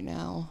any right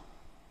now.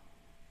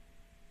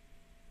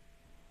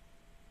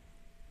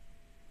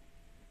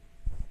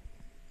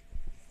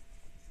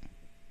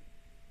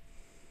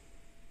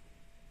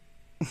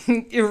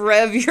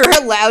 Rev,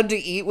 you're allowed to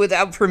eat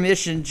without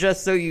permission,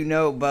 just so you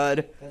know,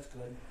 bud. That's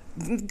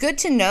good. Good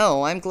to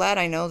know. I'm glad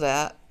I know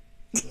that.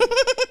 Good.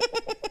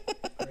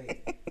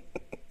 Great.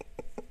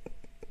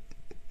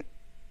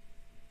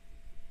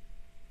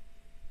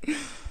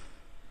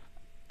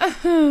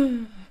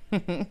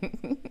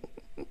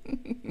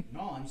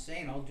 No, I'm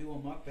saying I'll do a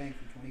mukbang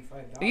for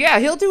 $25. Yeah,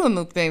 he'll do a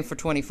mukbang for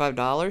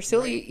 $25.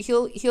 He'll Right. eat.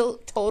 He'll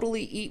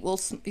totally eat.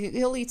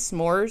 He'll eat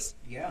s'mores.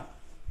 Yeah.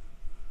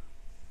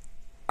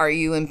 Are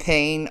you in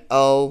pain?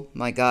 Oh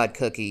my God,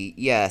 Cookie.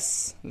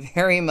 Yes,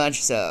 very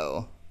much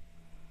so.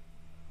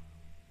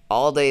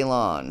 All day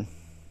long.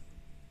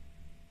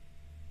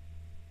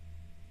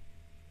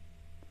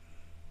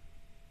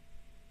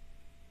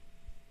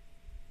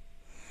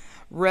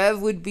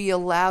 Rev would be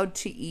allowed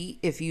to eat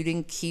if you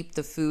didn't keep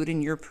the food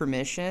in your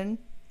permission.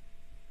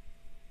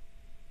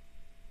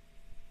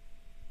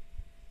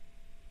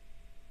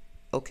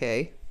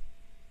 Okay.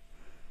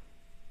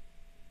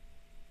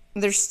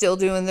 They're still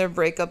doing their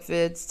breakup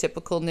vids,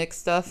 typical Nick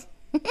stuff.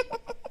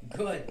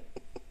 Good.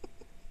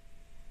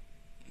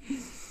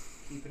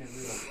 Keeping it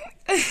real.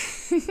 I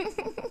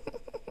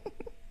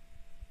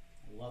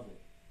love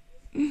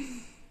it.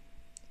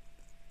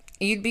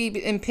 You'd be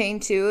in pain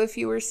too if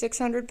you were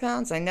 600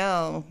 pounds. I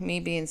know,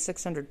 me being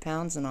 600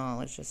 pounds and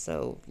all, it's just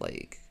so,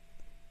 like,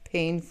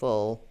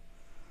 painful.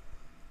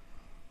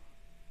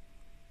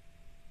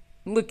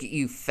 Look at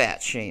you,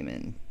 fat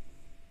shaman.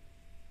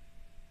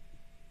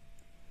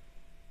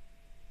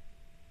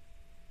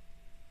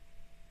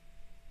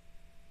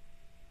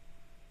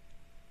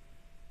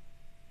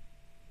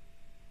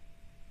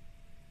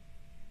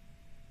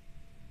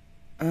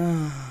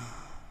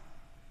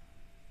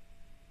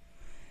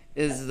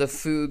 Is the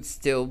food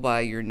still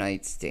by your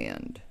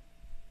nightstand?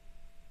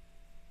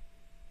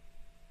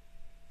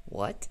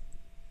 What?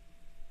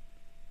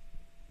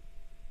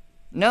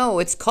 No,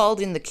 it's called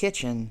in the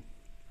kitchen.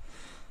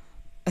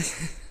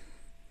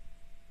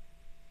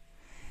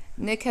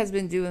 Nick has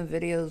been doing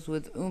videos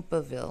with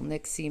Oompaville.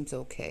 Nick seems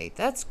okay.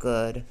 That's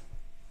good.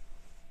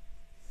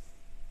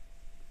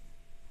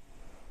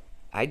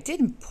 I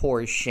didn't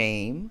pour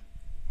shame.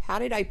 How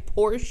did I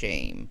pour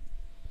shame?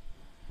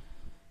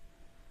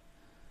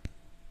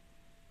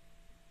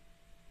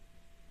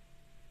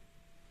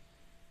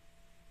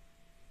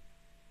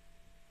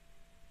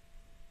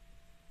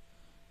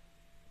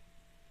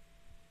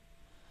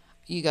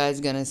 You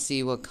guys gonna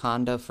see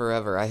Wakanda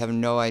Forever. I have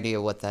no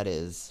idea what that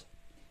is.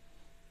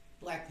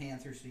 Black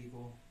Panther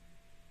sequel.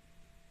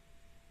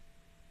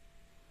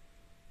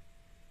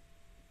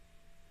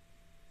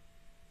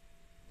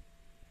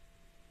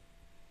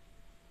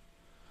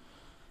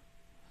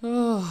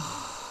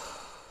 Oh.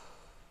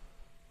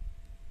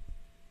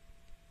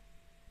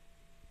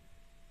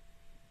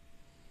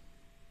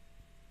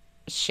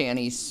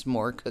 Shanny's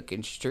s'more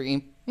cooking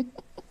stream.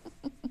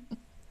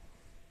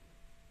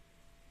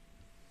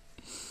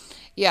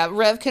 Yeah,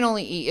 Rev can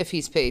only eat if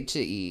he's paid to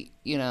eat,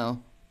 you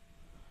know.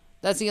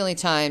 That's the only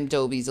time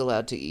Dobie's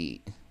allowed to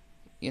eat,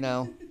 you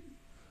know.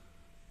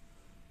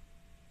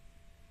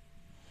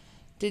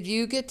 Did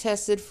you get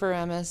tested for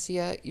MS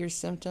yet? Your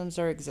symptoms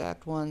are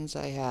exact ones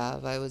I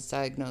have. I was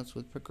diagnosed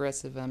with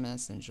progressive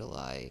MS in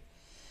July.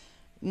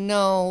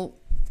 No,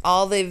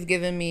 all they've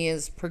given me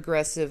is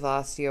progressive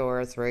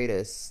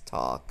osteoarthritis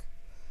talk.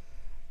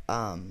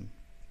 Um,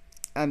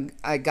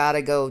 I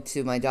gotta go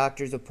to my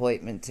doctor's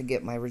appointment to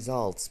get my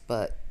results,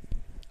 but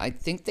I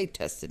think they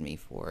tested me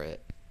for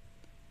it.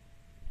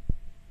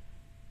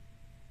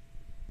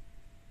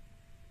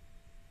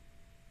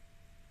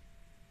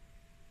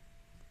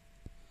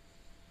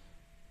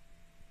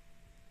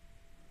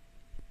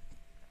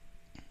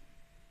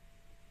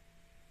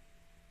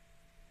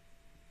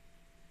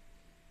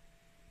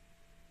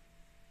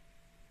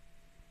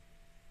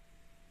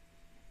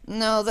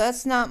 No,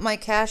 that's not my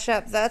Cash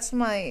App. That's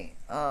my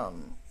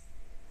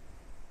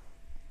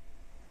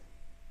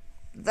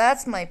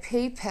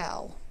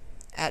PayPal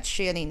at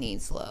Shanny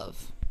Needs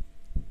Love.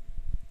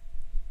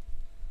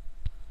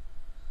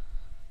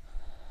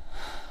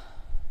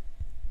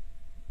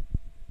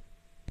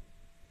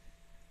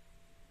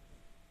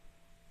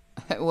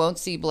 I won't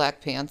see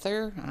Black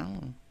Panther. I don't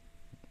know.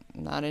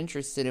 Not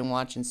interested in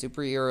watching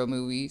superhero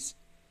movies.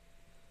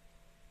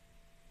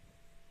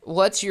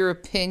 What's your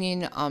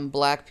opinion on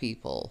black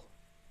people?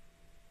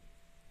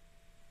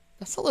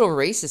 That's a little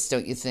racist,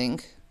 don't you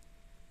think?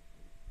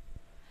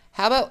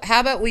 How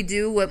about we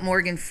do what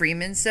Morgan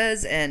Freeman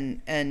says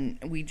and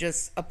we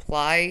just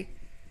apply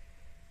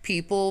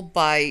people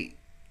by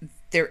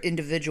their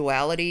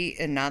individuality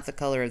and not the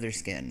color of their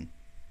skin.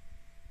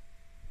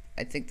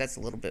 I think that's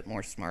a little bit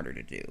more smarter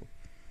to do.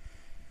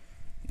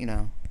 You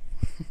know.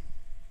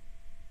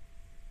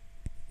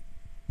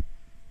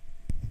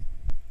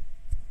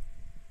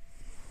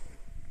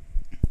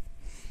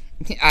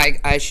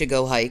 I should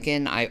go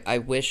hiking. I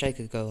wish I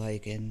could go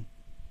hiking.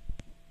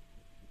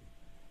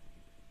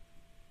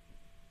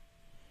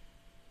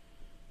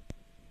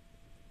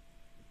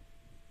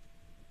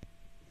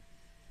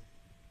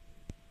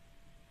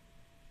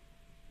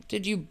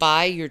 Did you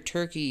buy your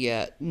turkey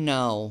yet?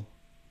 No.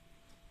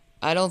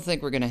 I don't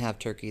think we're going to have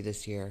turkey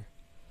this year.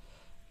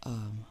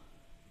 Um,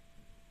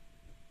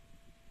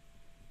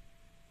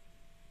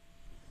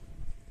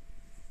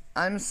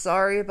 I'm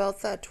sorry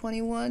about that,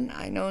 21.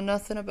 I know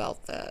nothing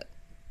about that.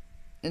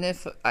 And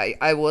if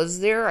I was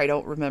there, I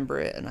don't remember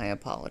it, and I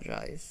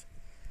apologize.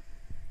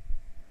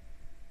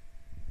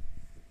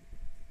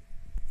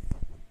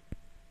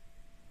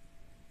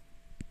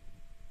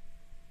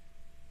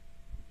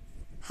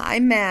 Hi,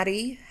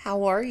 Maddie.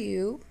 How are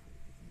you?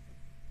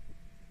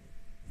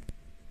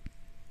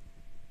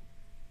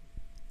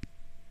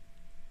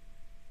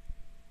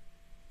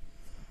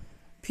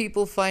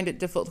 People find it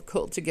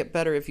difficult to get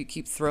better if you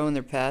keep throwing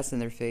their past in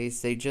their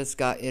face. They just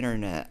got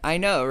internet. I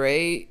know,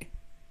 right?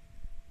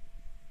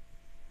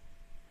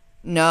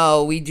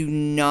 No, we do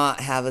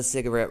not have a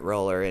cigarette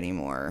roller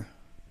anymore.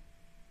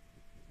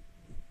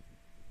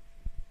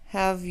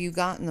 Have you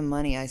gotten the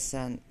money I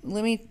sent?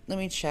 Let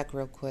me check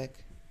real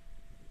quick.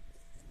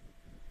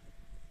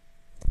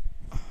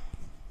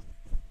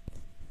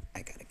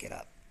 I gotta get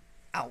up.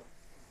 Ow.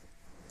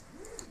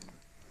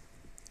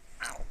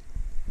 Ow.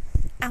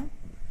 Ow.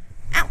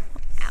 Ow.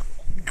 Ow.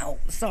 Ow.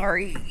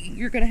 Sorry.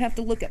 You're gonna have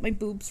to look at my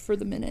boobs for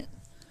the minute.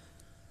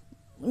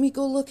 Let me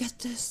go look at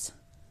this.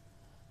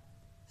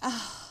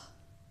 Ah.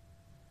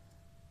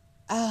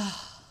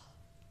 Ah.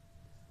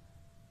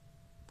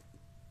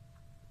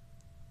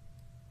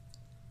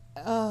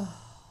 Oh.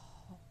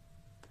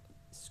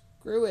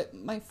 Screw it.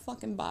 My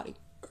fucking body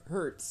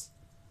hurts.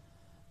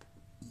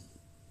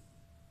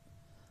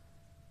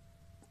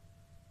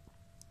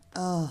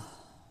 Oh.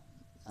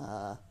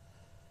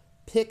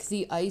 Pick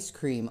the ice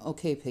cream.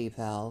 Okay,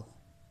 PayPal.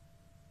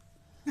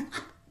 Your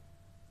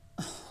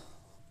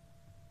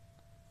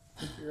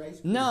ice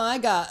cream. No, I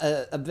got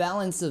a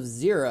balance of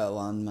 0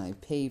 on my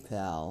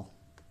PayPal.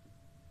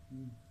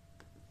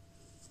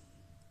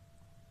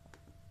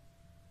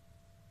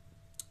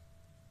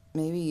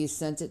 Maybe you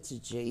sent it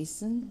to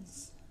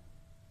Jason's?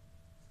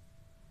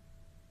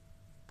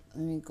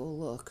 Let me go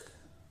look.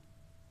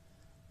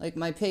 Like,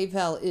 my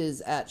PayPal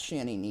is at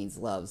Shanny Needs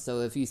Love. So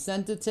if you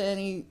sent it to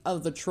any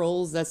of the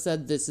trolls that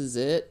said this is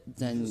it,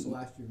 then You just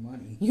lost your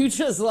money. you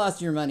just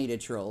lost your money to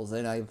trolls,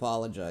 and I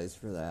apologize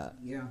for that.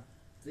 Yeah,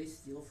 they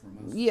steal from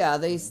us. Yeah,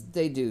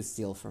 they do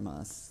steal from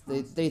us.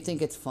 They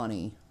think it's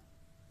funny.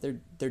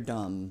 They're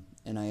dumb,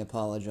 and I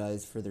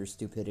apologize for their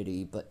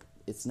stupidity, but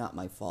it's not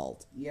my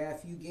fault. Yeah,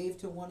 if you gave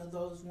to one of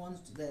those ones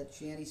that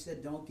Shanny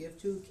said don't give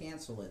to,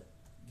 cancel it.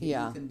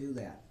 Yeah. You can do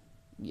that.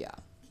 Yeah.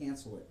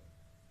 Cancel it.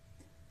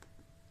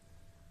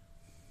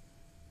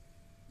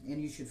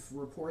 And you should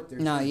report their...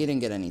 No, you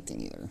didn't get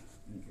anything either.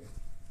 Okay.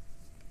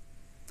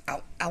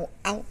 Ow, ow,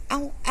 ow,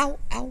 ow, ow,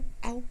 ow,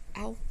 ow,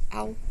 ow,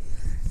 ow,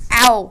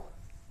 ow.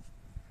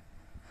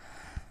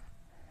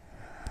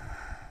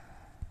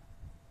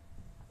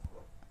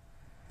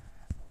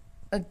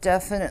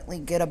 Definitely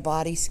get a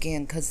body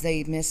scan because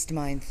they missed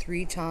mine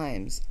 3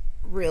 times.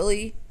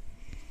 Really?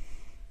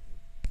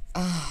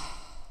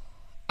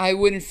 I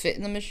wouldn't fit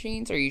in the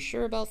machines? Are you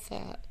sure about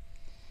that?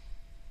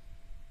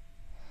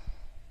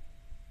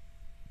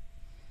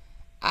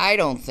 I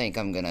don't think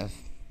I'm gonna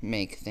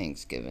make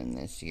Thanksgiving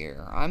this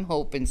year. I'm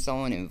hoping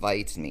someone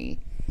invites me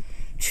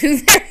to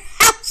their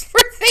house for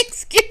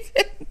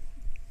Thanksgiving.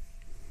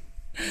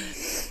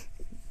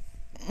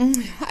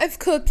 I've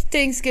cooked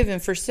Thanksgiving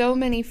for so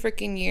many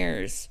freaking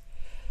years.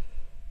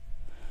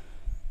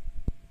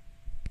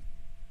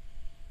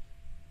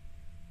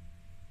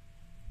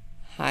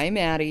 Hi,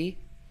 Maddie.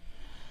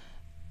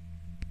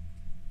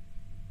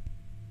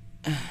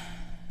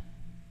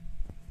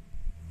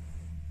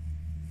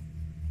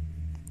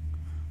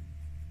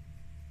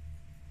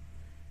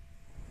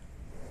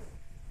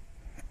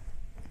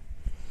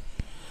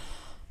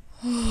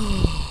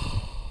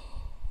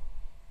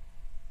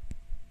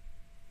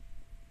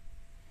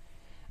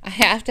 I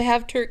have to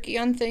have turkey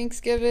on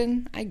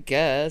Thanksgiving? I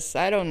guess.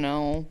 I don't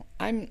know.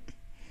 I'm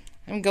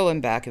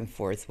going back and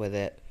forth with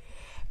it.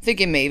 I'm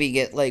thinking maybe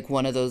get like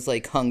one of those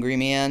like Hungry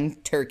Man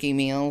turkey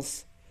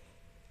meals.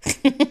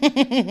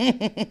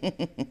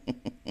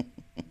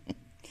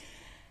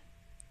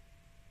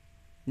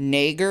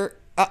 Nager?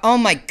 Oh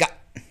my god.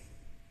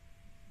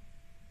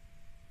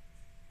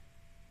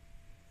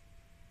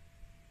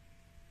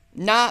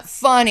 Not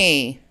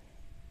funny.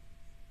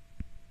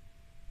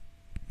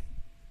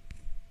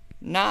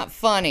 Not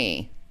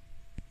funny.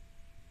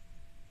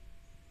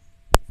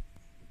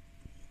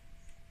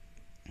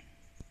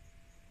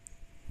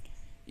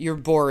 You're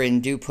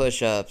boring. Do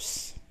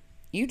push-ups.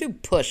 You do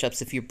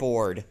push-ups if you're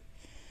bored.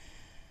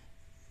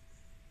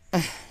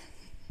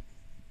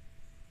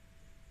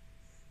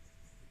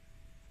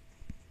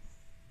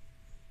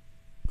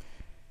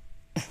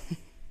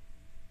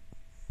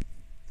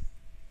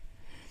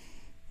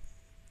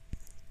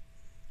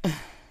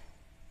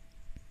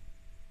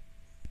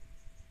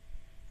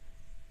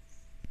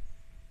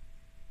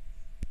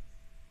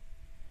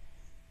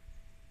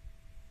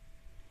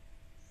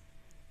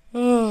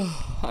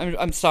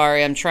 I'm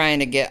sorry. I'm trying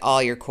to get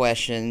all your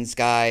questions,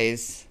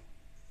 guys.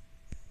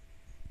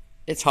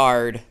 It's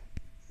hard.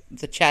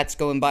 The chat's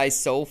going by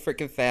so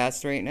freaking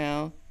fast right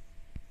now.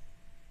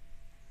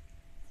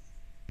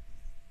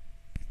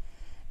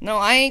 No,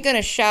 I ain't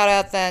gonna shout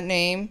out that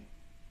name.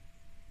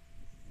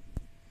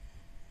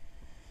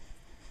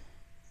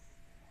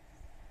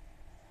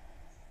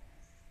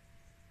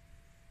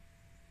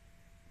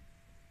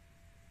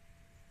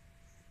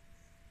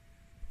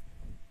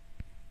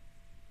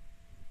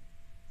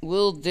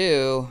 Will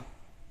do.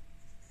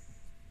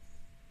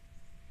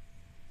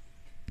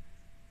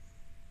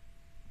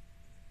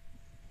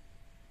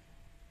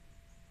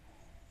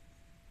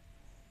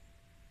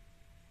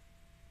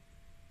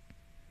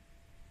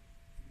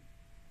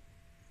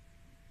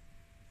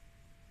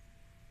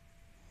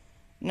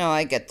 No,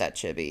 I get that,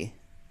 Chibi.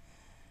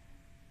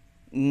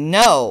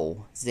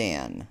 No,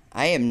 Zan,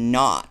 I am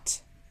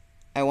not.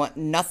 I want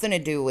nothing to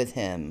do with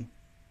him.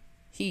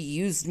 He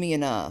used me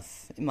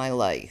enough in my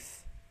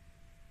life.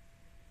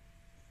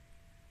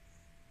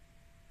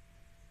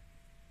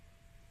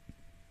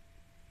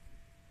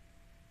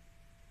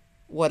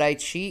 Would I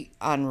cheat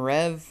on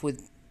Rev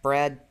with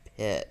Brad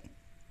Pitt?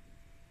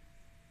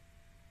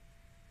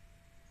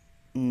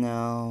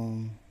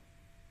 No.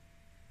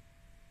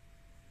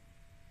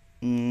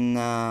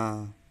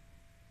 Nah.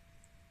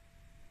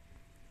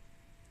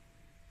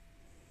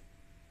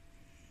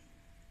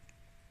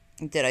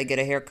 Did I get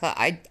a haircut?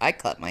 I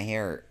cut my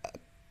hair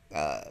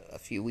a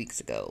few weeks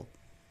ago.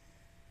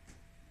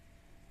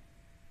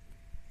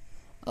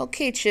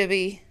 Okay,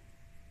 Chibi.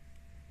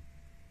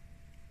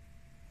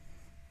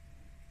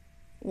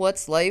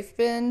 What's life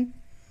been?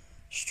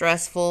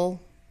 Stressful.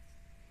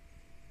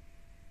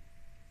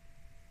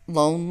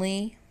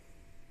 Lonely.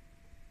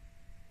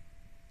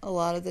 A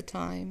lot of the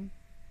time.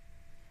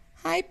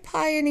 Hi,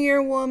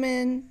 Pioneer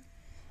Woman.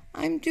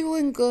 I'm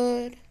doing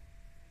good.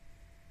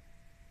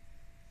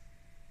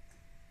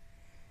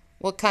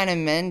 What kind of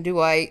men do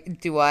I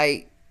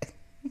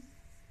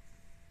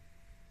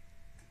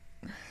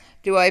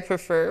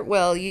prefer?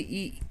 Well,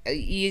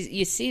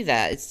 you see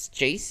that it's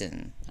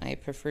Jason. I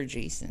prefer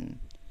Jason.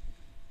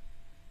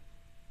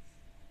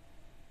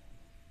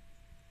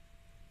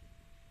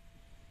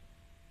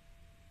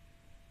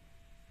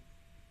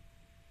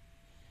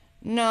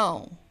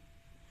 No.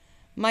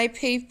 My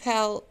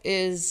PayPal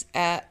is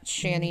at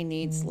Shanny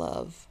Needs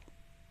Love.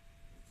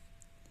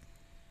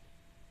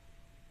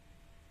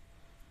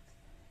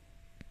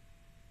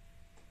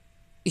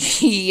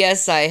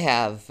 Yes, I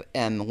have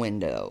M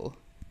window.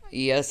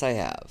 Yes, I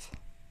have.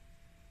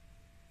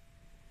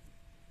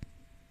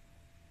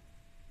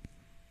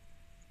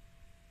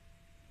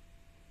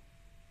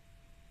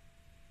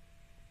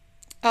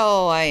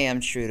 Oh, I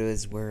am true to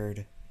his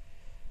word.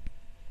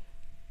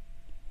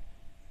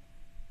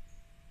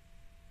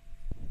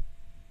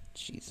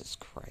 Jesus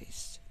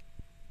Christ.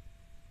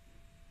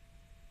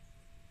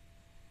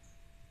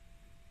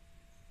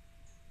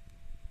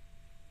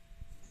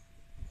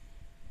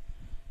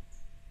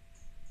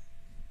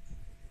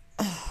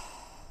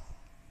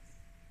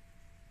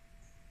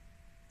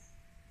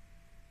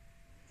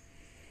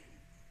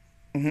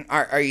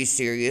 Are you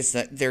serious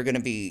that they're gonna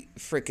be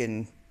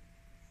freaking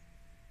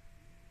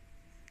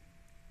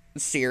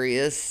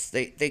serious?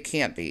 They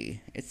can't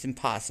be. It's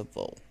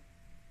impossible.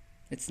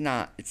 It's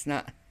not. It's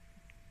not.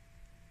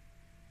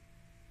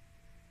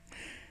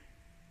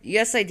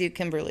 Yes, I do,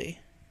 Kimberly.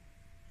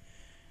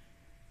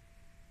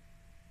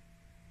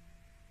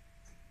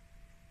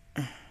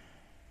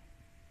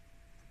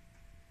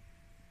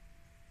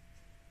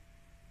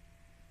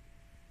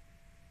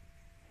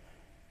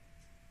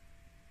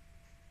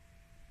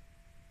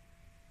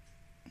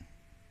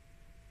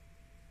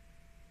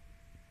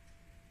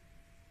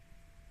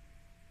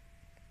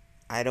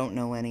 I don't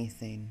know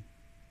anything,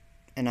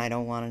 and I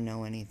don't want to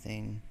know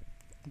anything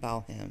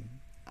about him.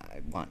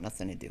 I want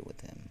nothing to do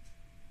with him.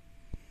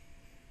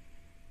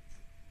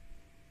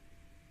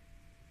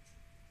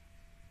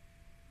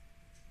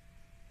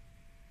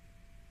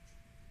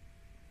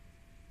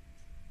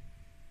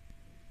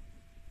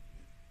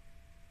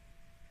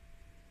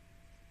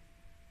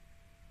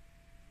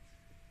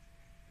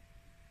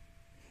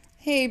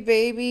 Hey,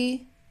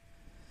 baby.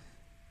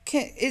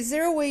 Is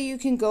there a way you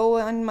can go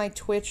on my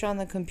Twitch on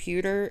the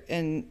computer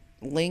and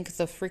link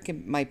the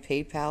freaking my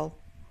PayPal?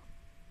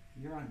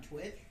 You're on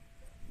Twitch?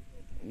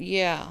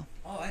 Yeah.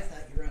 Oh, I thought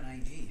you were on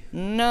IG.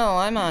 No,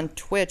 I'm on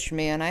Twitch,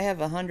 man. I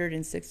have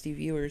 160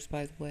 viewers,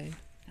 by the way.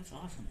 That's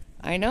awesome.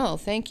 I know.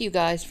 Thank you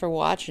guys for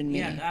watching me.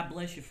 Yeah, God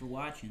bless you for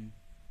watching.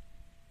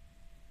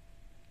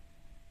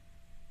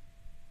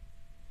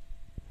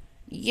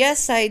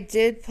 Yes, I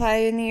did,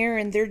 Pioneer,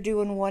 and they're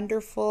doing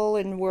wonderful,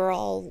 and we're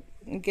all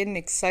getting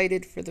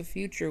excited for the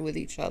future with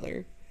each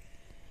other.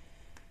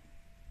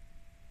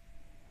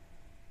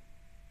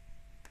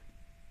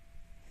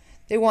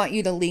 They want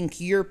you to link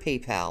your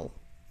PayPal.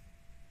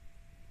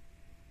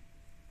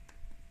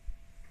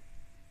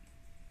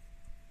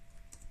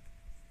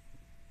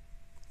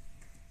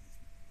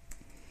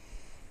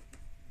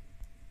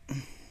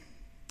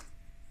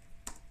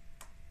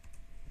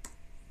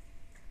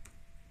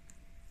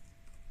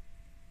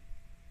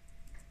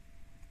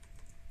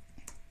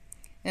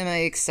 Am I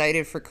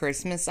excited for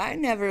Christmas? I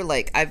never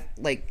I've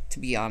to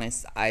be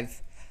honest,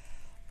 I've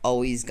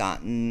always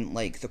gotten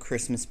like the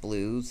Christmas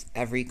blues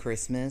every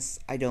Christmas.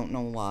 I don't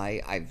know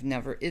why.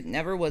 It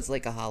never was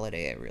like a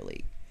holiday I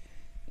really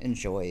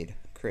enjoyed.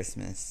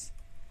 Christmas.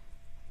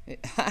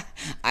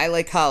 I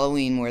like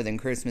Halloween more than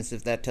Christmas,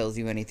 if that tells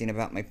you anything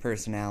about my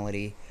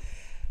personality.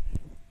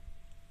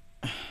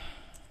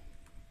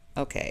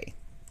 Okay.